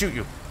 Let me shoot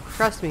you.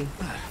 Trust me.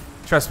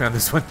 Trust me on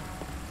this one.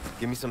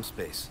 Give me some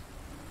space.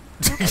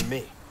 On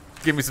me.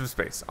 Give me some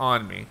space.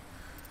 On me.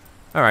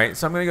 All right,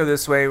 so I'm gonna go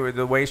this way. Where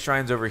the way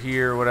shrine's over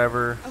here, or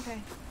whatever.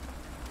 Okay.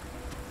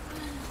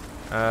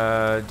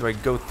 Do I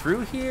go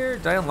through here?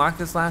 Did I unlock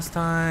this last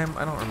time?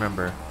 I don't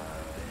remember.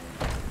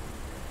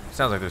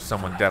 Sounds like there's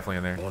someone definitely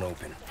in there. Won't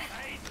open.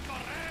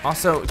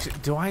 Also,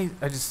 do I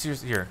just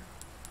seriously here?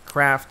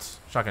 Craft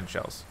shotgun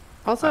shells.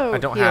 Also, I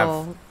don't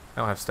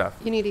have stuff.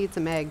 You need to eat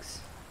some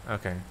eggs.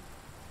 Okay.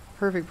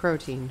 Perfect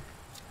protein.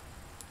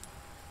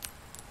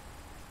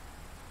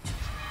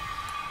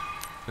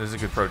 This is a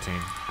good protein.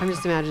 I'm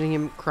just imagining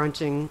him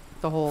crunching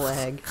the whole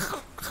egg.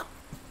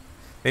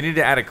 They need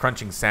to add a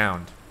crunching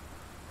sound.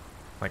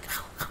 Like.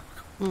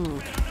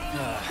 Mm.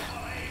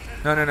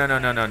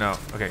 No.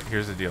 Okay,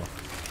 here's the deal.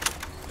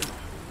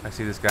 I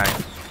see this guy.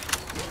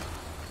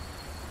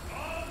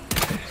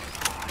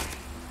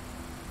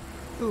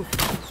 Ooh.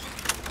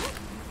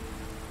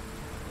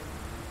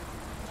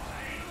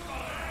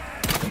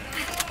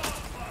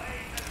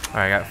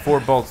 Alright, I got 4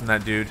 bolts in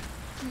that dude.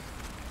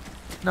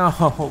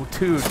 No,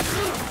 dude.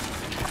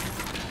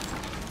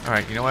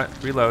 Alright, you know what?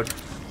 Reload.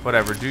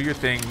 Whatever. Do your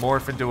thing.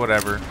 Morph into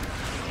whatever.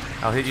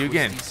 I'll hit you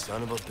again.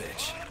 Son of a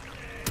bitch.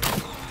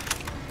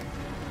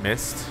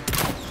 Missed.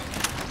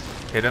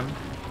 Hit him.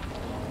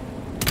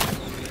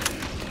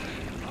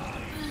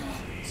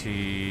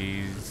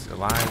 He's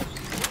alive.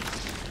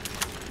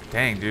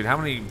 Dang, dude. How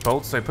many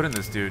bolts did I put in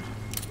this dude?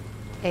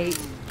 8.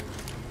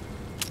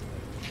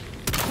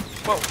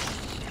 Whoa.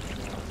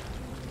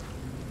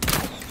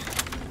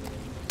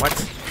 What?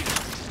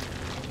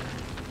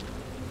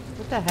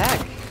 What the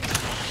heck?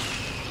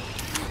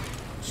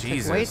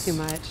 Jesus. Took way too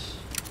much.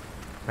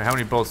 Wait, how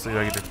many bolts do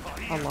I get to?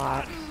 A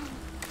lot.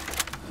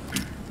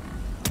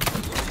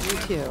 Me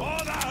too.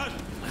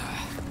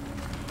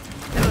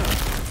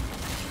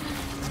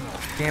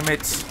 Damn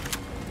it.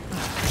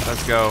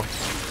 Let's go.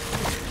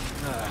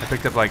 I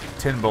picked up like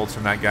 10 bolts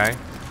from that guy.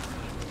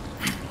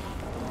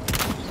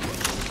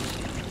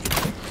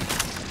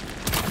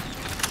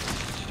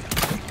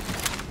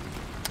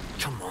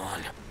 Come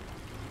on.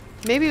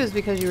 Maybe it was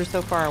because you were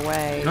so far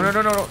away. No.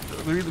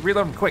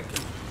 Reload him quick.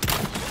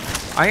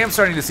 I am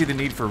starting to see the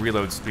need for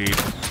reload speed.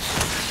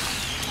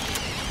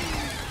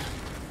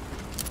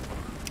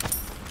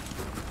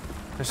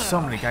 There's so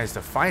many guys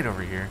to fight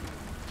over here.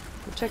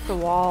 Check the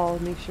wall.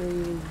 Make sure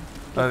you.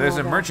 There's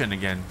a merchant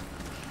again.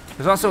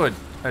 There's also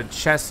a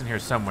chest in here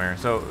somewhere.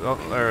 So,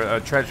 or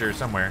a treasure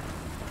somewhere.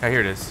 Yeah,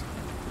 here it is.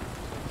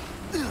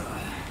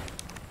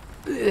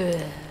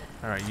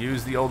 All right,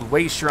 use the old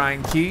way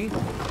shrine key.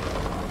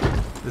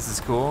 This is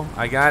cool.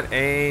 I got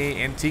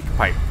a antique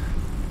pipe.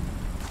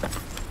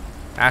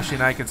 Ashley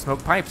and I can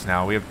smoke pipes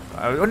now. We have.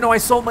 Oh no! I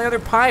sold my other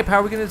pipe. How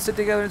are we gonna sit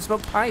together and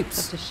smoke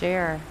pipes? Have to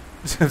share.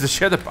 To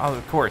share the. Oh,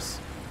 of course.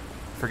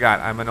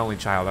 Forgot. I'm an only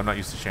child. I'm not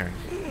used to sharing.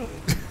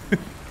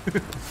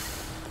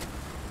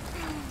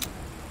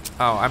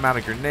 Oh, I'm out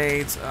of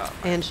grenades.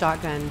 And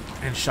shotgun.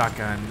 And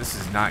shotgun. This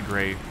is not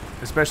great,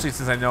 especially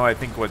since I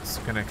think what's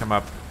gonna come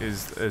up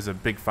is a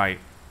big fight.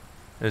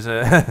 There's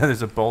a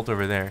there's a bolt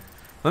over there.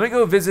 Let me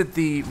go visit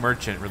the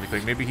merchant really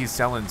quick. Maybe he's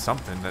selling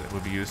something that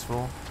would be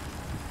useful.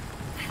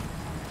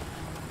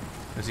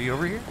 Is he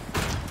over here?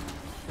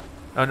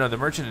 Oh no, the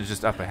merchant is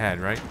just up ahead,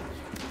 right?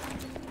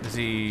 Is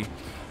he?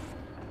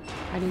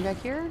 Hiding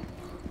back here?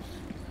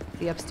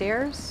 The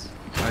upstairs?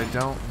 I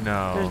don't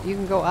know. You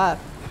can go up.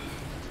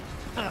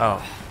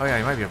 Oh yeah,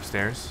 he might be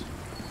upstairs.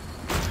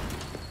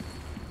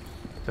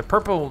 The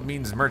purple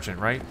means merchant,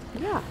 right?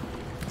 Yeah.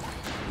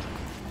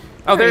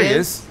 Oh, there he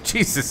is.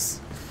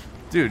 Jesus.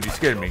 Dude, you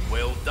scared me.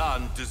 Well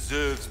done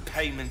deserves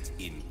payment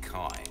in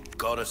kind.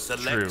 Got a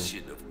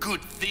selection of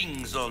good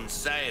things on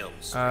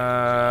sales.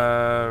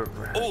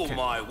 All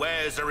my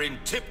wares are in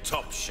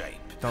tip-top shape.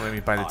 Don't let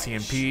me buy the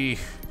TMP.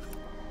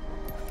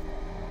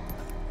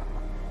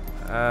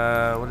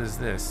 What is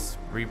this?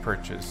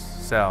 Repurchase.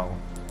 Sell.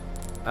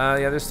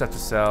 Yeah, there's stuff to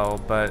sell,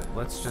 but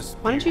let's just...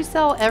 Why don't you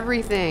sell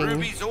everything?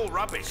 Ruby's all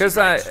rubbish. Because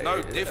no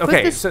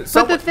okay,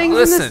 put the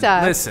things in the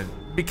stuff. Listen,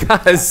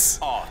 because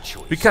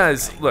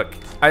look,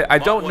 I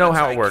don't know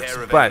how it works,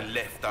 but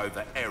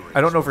I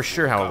don't know for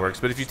sure how it works.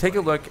 But if you take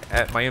a look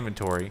at my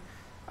inventory,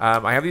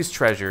 I have these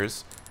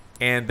treasures,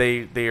 and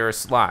they are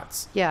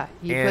slots. Yeah,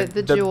 you and put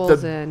the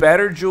jewels in. The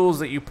better jewels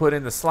that you put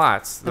in the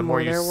slots, the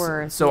more they're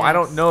worth. So I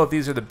don't know if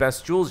these are the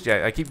best jewels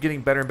yet. I keep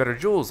getting better and better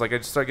jewels. Like I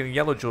just start getting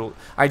yellow jewel.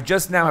 I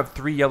just now have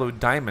 3 yellow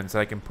diamonds that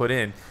I can put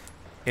in,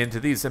 into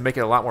these and make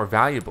it a lot more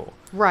valuable.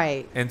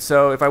 Right. And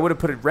so if I would have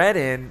put it red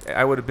in,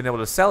 I would have been able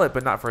to sell it,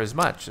 but not for as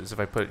much as if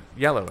I put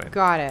yellow in.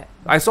 Got it.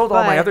 I sold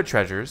all my But- other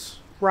treasures.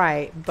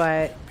 Right,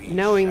 but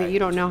knowing that you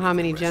don't know how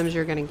many gems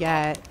you're going to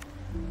get,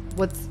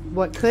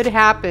 what could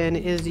happen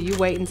is you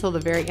wait until the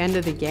very end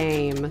of the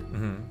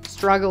game,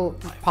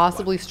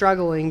 possibly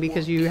struggling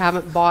because you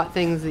haven't bought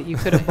things that you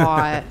could have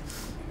bought,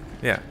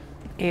 Yeah.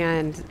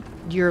 and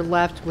you're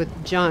left with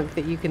junk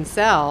that you can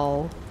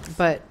sell,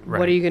 but what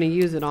Right. are you going to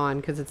use it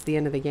on because it's the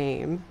end of the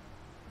game?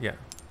 Yeah.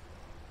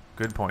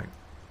 Good point.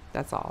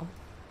 That's all.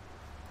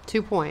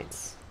 2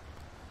 points.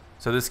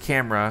 So this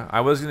camera,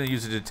 I was going to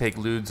use it to take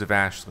lewds of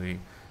Ashley,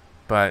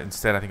 but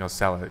instead I think I'll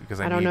sell it because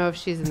I don't know if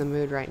she's in the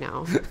mood right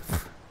now.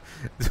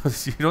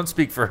 You don't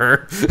speak for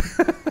her.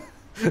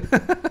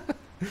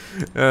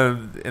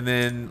 And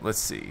then let's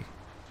see.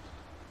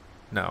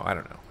 No, I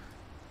don't know.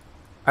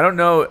 I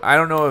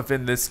don't know if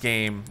in this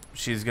game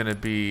she's gonna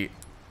be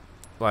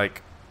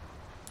like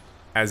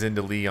as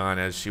into Leon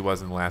as she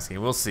was in the last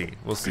game. We'll see.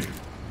 We'll see.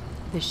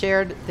 They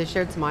shared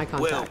some eye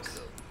contact.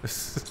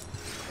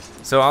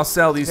 So I'll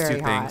sell these Very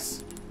two hot.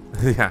 things.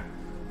 Yeah.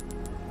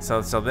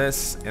 So sell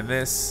this and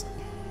this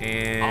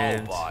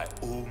and I'll buy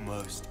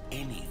almost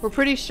anything. We're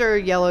pretty sure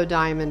yellow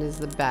diamond is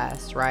the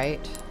best, right?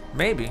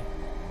 maybe.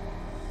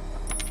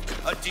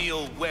 A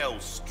deal well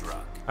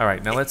struck. All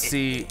right, now let's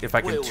see if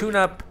I can Well, tune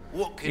up.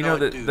 what can You know I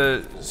the do?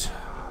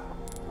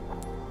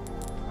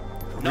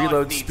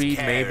 reload Knife speed needs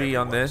care maybe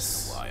on every once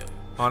this. in a while.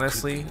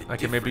 Honestly, Could be the I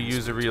can maybe difference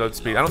use a reload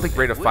speed. I don't think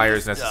rate of fire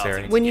is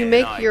necessary. When you Get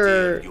make an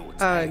your idea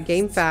of your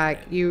game tastes,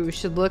 fact, man. you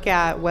should look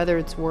at whether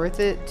it's worth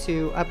it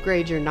to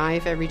upgrade your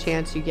knife every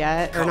chance you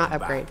get, or not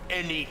Come upgrade. back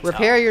anytime.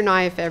 Repair your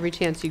knife every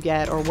chance you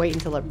get, or wait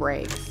until it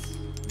breaks,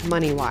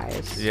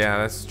 money-wise. Yeah,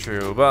 that's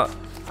true. But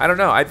I don't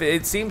know.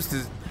 It seems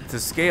to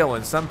scale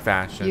in some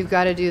fashion. You've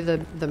got to do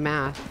the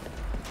math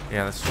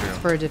Yeah, that's true.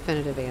 for a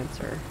definitive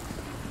answer.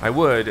 I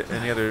would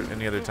any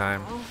other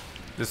time.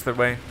 This the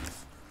way.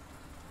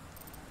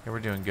 Yeah, we're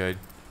doing good.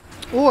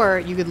 Or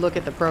you could look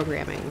at the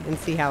programming and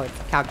see how it's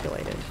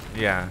calculated.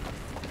 Yeah.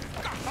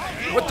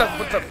 What the?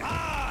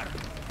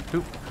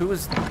 Who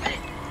is?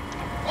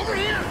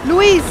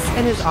 Luis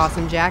and his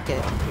awesome jacket.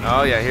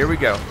 Oh yeah, here we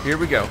go. Here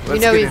we go. You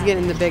Let's know get he's in.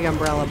 getting the big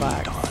umbrella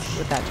box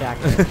with that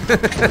jacket.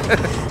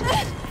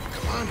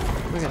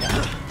 Look at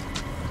that.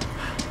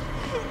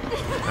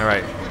 All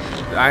right.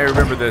 I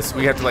remember this.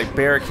 We had to like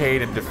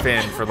barricade and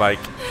defend for like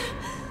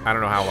I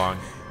don't know how long.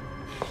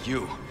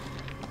 You.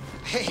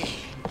 Hey,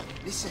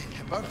 listen,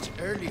 about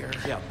earlier.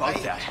 Yeah, about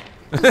that.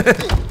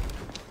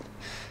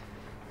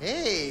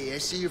 Hey, I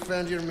see you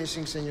found your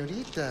missing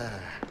señorita.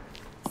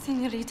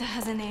 Senorita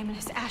has a name and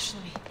it's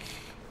Ashley.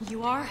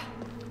 You are?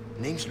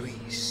 Name's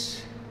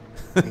Luis.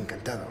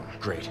 Encantado.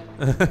 Great.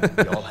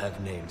 We all have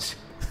names.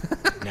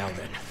 Now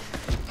then,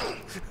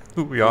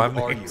 We all have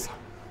who are you? names.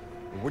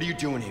 What are you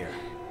doing here?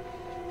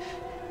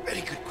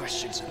 Very good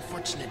questions,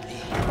 unfortunately.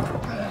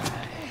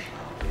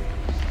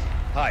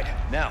 Hide,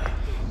 now.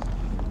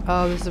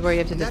 Oh, this is where you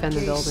have to In that defend the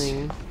case-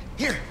 building.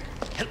 Here,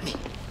 help me.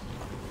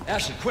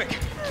 Ashley, quick.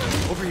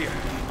 Over here.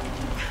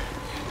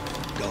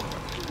 Go.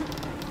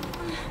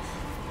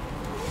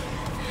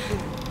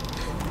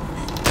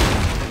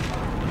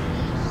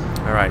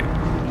 All right.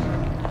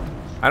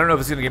 I don't know if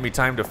it's gonna give me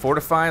time to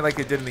fortify like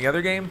it did in the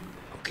other game.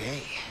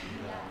 Okay.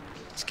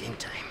 It's game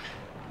time.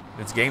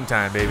 It's game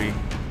time, baby.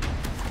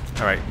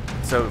 All right.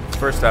 So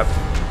first up,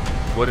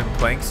 wooden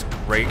planks,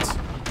 great.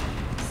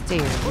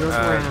 Stand your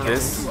ground.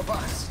 This. Of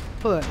us.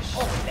 Push.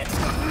 Let's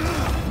go.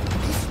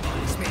 This one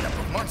is made up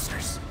of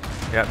monsters.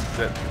 Yep.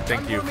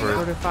 Thank you for.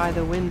 Fortify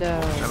the window.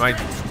 Am I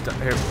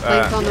here?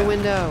 Place on the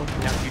window.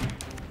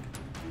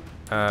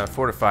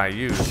 Fortify.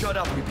 Use. Shut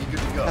up, you'd be good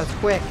to go. That's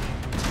quick.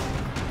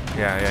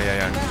 Yeah.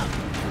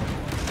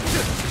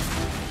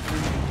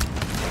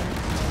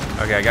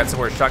 Okay, I got some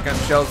more shotgun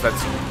shells.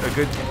 That's a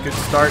good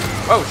start.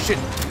 Oh shit.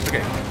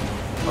 Okay.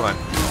 Hold on.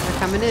 They're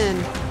coming in.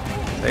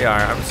 They are.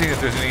 I'm seeing if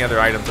there's any other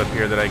items up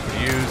here that I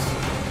can use.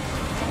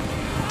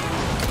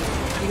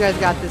 You guys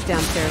got this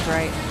downstairs,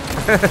 right?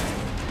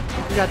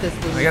 You got this,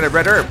 Luis. I got a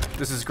red herb.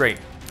 This is great.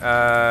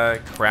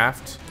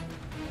 Craft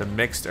the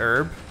mixed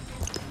herb.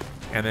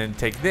 And then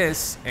take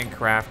this and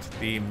craft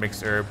the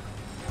mixed herb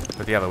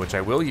with the yellow, which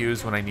I will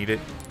use when I need it.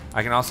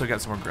 I can also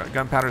get some more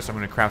gunpowder, so I'm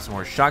going to craft some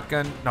more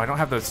shotgun. No, I don't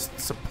have those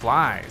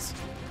supplies.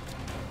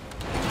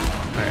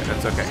 Alright,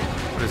 that's okay.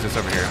 What is this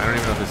over here? I don't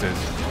even know what this is.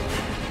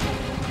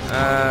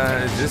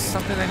 Is this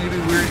something I need to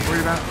be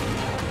worried about?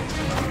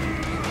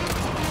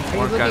 Are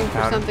you looking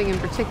for something in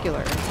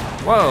particular?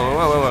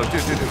 Whoa.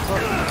 Dude.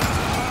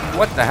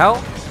 What the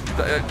hell?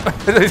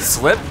 Did it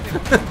slip?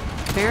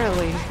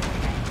 Apparently.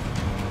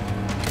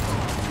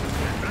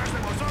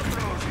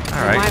 All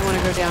You right. might want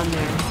to go down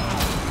there.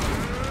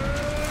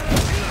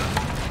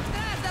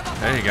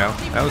 There you go.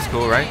 That was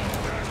cool, right?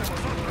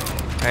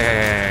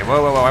 Hey.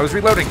 Whoa. I was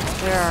reloading.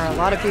 There are a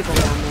lot of people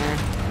down there.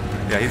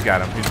 Yeah, he's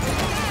got him.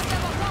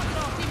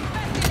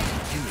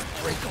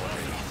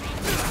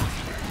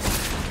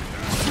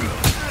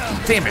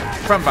 Damn it.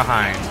 From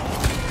behind.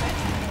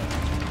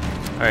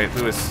 All right,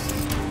 Lewis.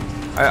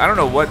 I don't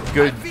know what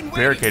good I've been waiting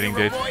barricading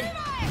here, did. boy.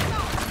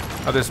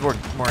 Oh, there's more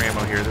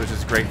ammo here, which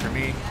is great for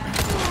me.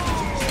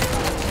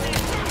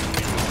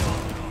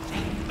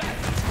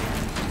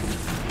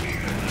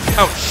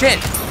 Oh shit!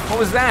 What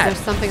was that? There's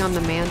something on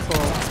the mantle.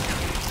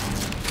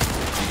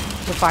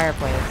 The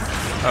fireplace.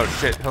 Oh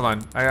shit! Hold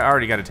on. I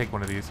already got to take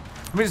one of these.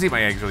 Let me just eat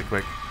my eggs really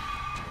quick.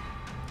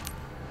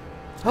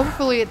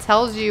 Hopefully it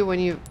tells you when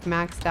you've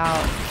maxed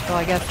out. Well,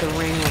 I guess the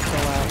ring will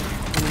fill up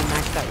when you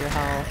maxed out your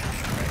health.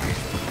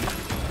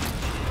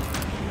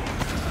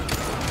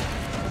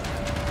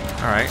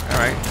 Alright,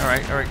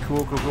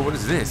 cool. What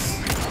is this?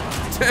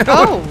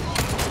 Oh!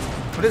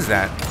 What is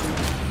that?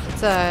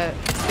 It's a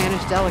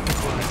Spanish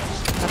delicacy.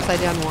 Upside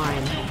down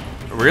wine.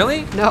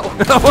 Really? No.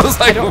 I was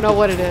like, I don't know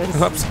what it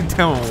is. Upside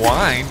down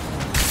wine? I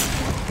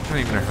haven't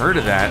even heard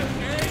of that.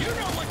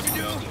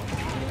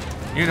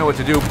 You know what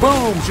to do.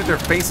 Boom! Shoot their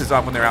faces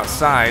off when they're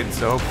outside,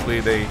 so hopefully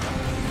they...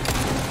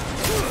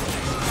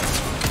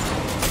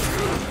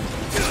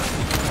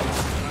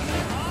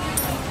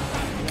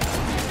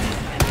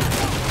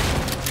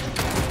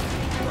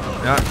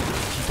 No,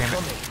 damn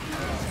it.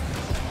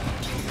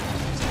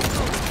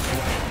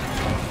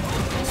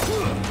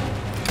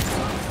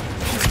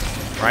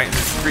 Right in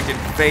this freaking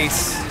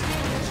face.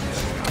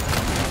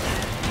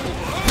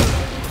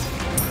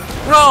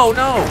 No!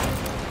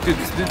 Dude,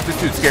 this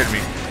dude scared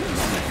me.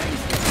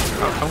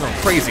 I'm going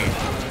crazy.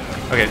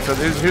 Okay, so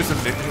here's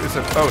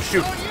some. Oh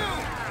shoot!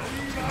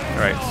 All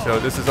right, so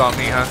this is all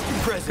me, huh?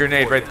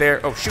 Grenade right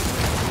there. Oh shoot!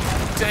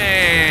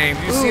 Dang!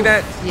 Do you see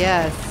that?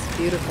 Yes,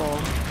 beautiful.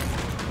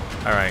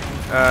 All right.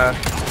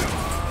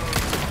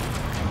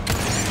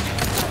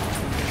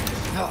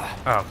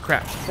 Oh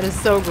crap! It is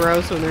so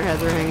gross when their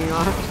heads are hanging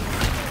off.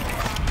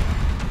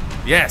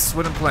 Yes,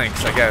 wooden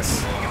planks, I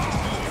guess.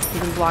 You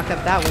can block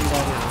up that window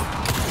now.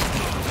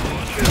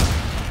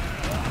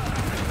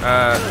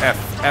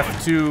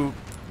 F2.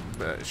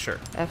 Sure.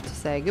 F to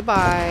say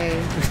goodbye.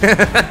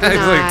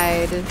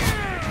 Denied.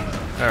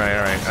 All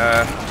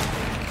right.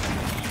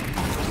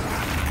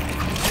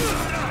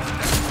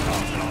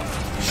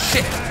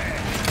 Shit.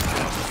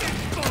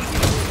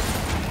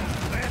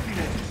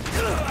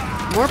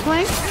 More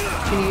planks?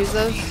 Can you use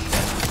those?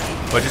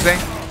 What'd you say?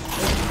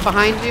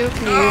 Behind you?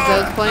 Can you use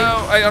those planks?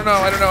 No, I don't know.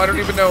 I don't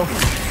even know.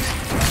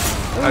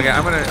 Okay,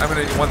 I'm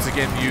gonna once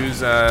again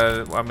use.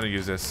 I'm gonna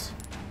use this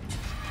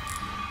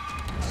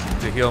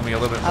to heal me a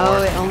little bit more.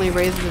 Oh, it only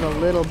raises it a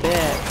little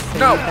bit. So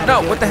No, you gotta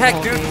no, do what it the heck,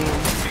 whole dude? game.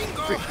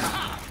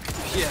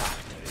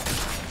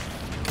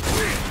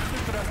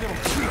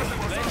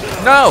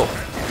 No.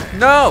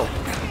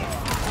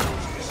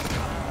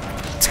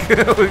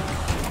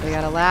 They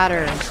got a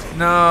ladder.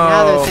 No.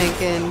 Now they're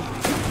thinking.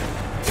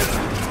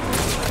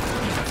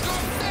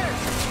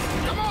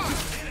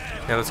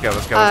 Yeah, let's go.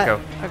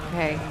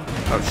 Okay.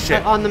 Oh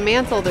shit. On the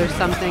mantle there's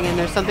something, and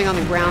there's something on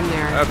the ground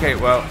there. Okay,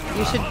 well,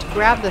 You should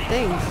grab the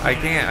things. I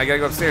can't. I gotta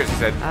go upstairs. He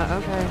said. Okay.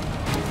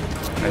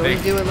 I You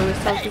think. do what Lewis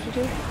tells you to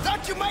do?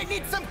 Thought you might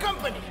need some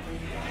company.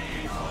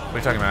 What are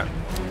you talking about?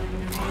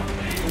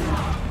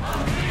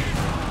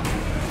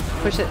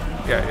 Push it.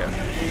 Yeah.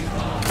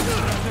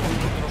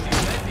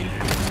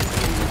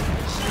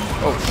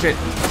 Oh shit.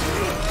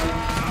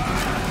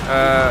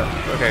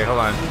 Okay, hold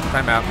on.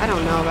 Time out. I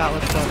don't know about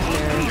what's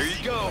upstairs. Here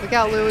you go. Look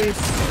out, Louis.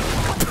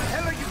 What the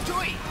hell are you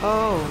doing?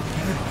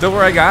 Oh. Don't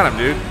worry, I got him,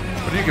 dude.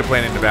 What are you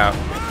complaining about?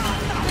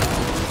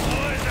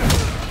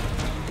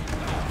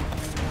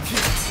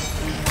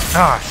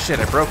 Ah, shit,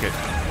 I broke it.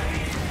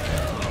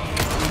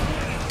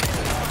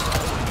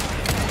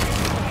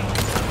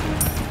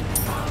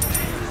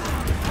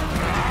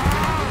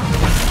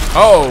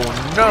 Oh,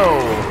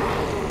 no.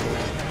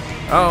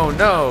 Oh,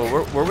 no.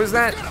 Where was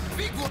that?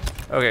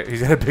 Okay,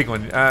 he's got a big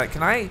one. I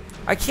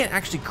can't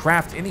actually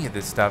craft any of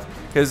this stuff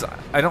because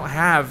I don't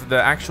have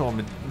the actual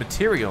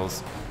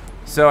materials.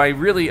 So I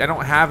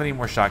don't have any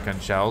more shotgun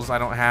shells. I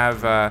don't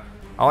have,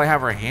 all I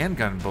have are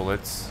handgun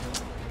bullets.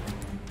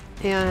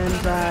 And,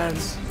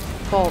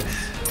 bolts.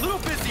 A little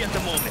busy at the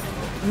moment.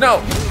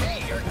 No!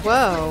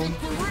 Whoa. So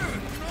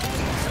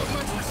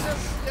much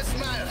for this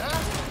matter, huh?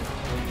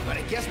 But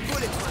I guess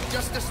bullets were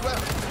just as well.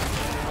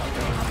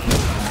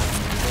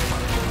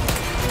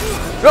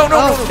 No!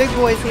 Oh, big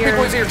boy's here. Big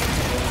boy's here.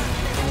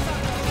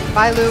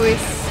 Bye, Louis.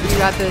 You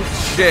got this.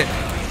 Shit.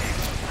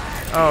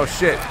 Oh,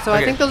 shit. So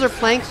Okay. I think those are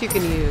planks you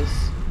can use.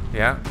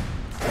 Yeah.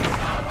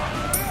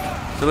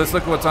 So let's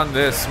look at what's on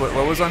this. What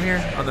was on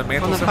here? On the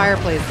mantle? On the somewhere?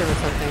 fireplace, there was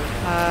something.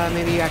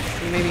 Maybe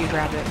you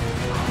grabbed it.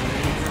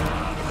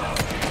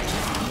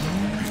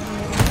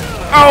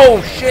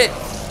 Oh, shit!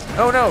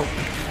 Oh, no.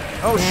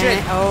 Oh,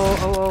 shit.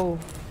 Oh.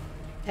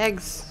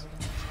 Eggs.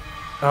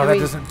 Oh, that Yummy.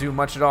 doesn't do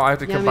much at all. I have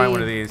to combine Yummy.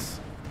 one of these.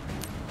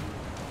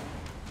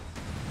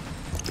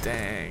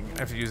 Dang. I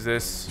have to use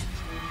this.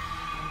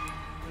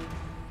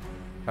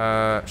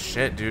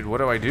 Shit, dude. What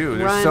do I do?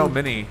 There's so Run.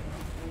 many.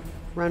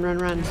 Run.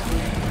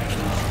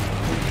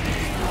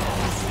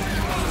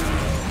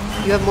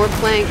 You have more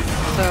planks,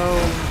 so...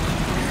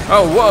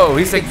 Oh, whoa.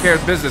 He's taking care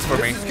of business for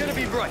me. It's gonna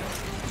be bright.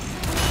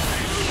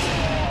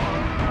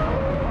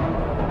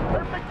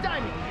 Perfect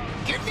timing.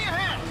 Give me a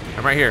hand.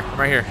 I'm right here. I'm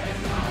right here.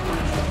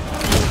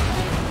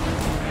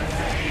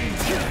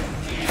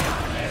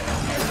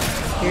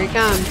 Here he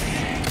comes.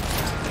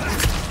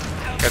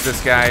 Got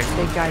this guy.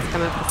 Big guy's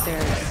coming up the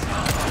stairs.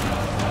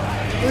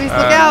 Please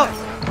look out!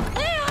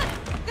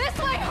 Leon! This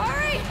way,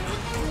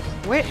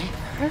 hurry! Wait,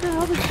 where the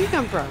hell did she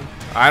come from?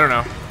 I don't know.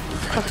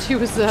 I thought she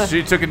was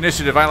She took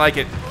initiative. I like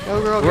it.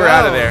 go girl, We're go.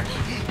 out of there.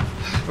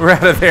 We're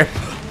out of there.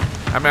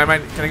 I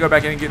might. Can I go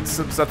back in and get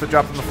some stuff to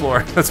drop on the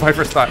floor? That's my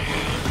first thought.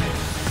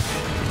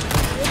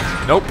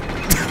 Nope.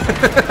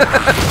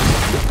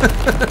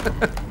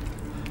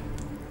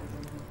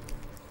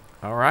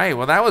 All right.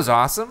 Well, that was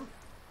awesome.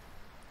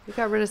 You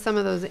got rid of some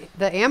of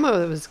the ammo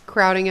that was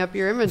crowding up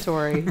your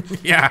inventory.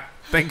 Yeah.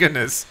 Thank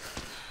goodness.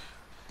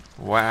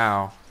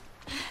 Wow.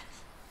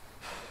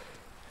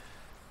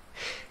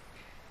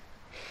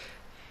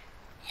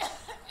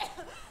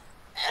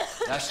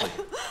 Ashley.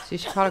 She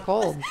caught a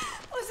cold.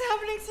 What's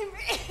happening to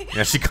me?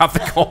 Yeah, she caught the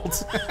cold.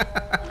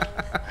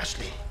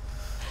 Ashley,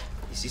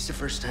 is this the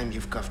first time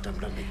you've coughed up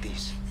blood like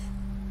this?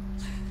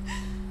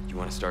 You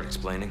want to start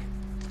explaining?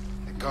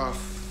 The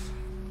cough,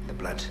 the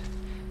blood,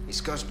 is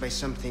caused by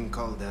something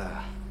called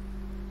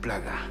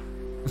plaga.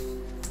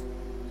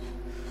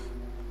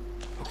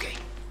 Okay.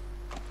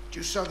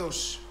 You saw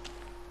those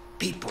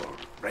people,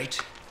 right?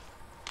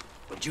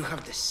 But you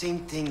have the same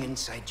thing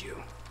inside you.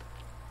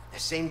 The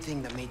same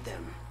thing that made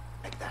them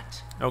like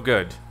that. Oh,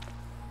 good.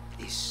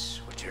 This,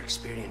 what you're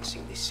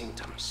experiencing, these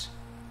symptoms,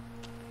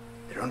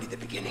 they're only the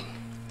beginning.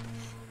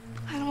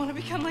 I don't want to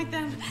become like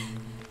them.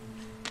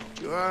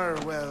 You are,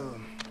 well,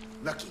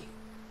 lucky.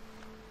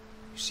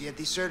 You see, at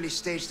this early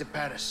stage, the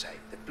parasite,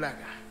 the plaga,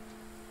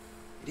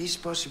 it is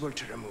possible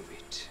to remove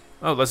it.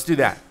 Oh, let's do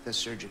that. The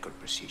surgical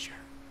procedure.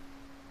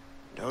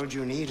 And all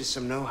you need is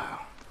some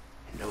know-how.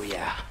 And oh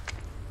yeah,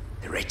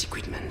 the right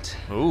equipment.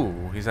 Ooh,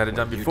 he's had it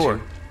done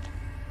before.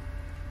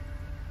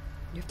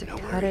 You have to No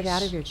cut it out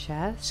worries. of your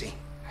chest? See,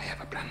 I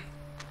have a plan.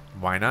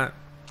 Why not?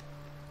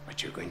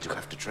 But you're going to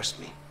have to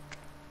trust me.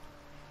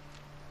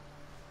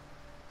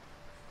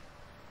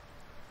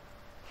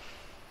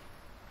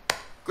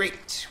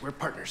 Great, we're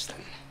partners then.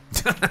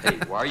 Hey,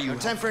 why are you? No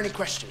time for any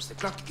questions. The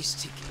clock is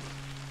ticking.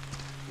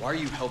 Why are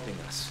you helping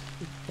us?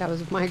 That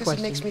was my Because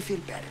question. it makes me feel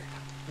better.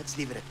 Let's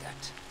leave it at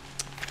that.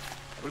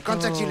 I will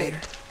contact you Oh. later.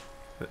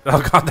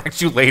 I'll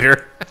contact you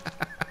later.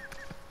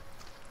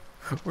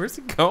 Where's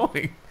it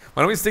going?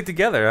 Why don't we stick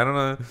together? I don't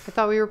know. I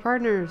thought we were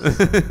partners.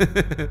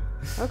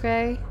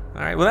 Okay.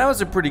 All right. Well, that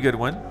was a pretty good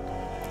one.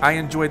 I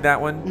enjoyed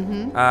that one.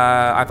 Mm-hmm.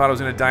 I thought I was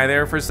going to die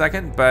there for a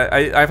second, but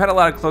I've had a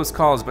lot of close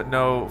calls, but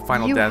no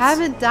final You deaths.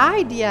 haven't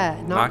died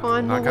yet. Knock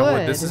on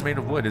wood. This is made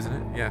of wood, isn't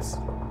it? Yes.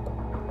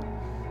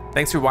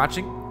 Thanks for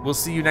watching. We'll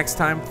see you next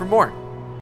time for more.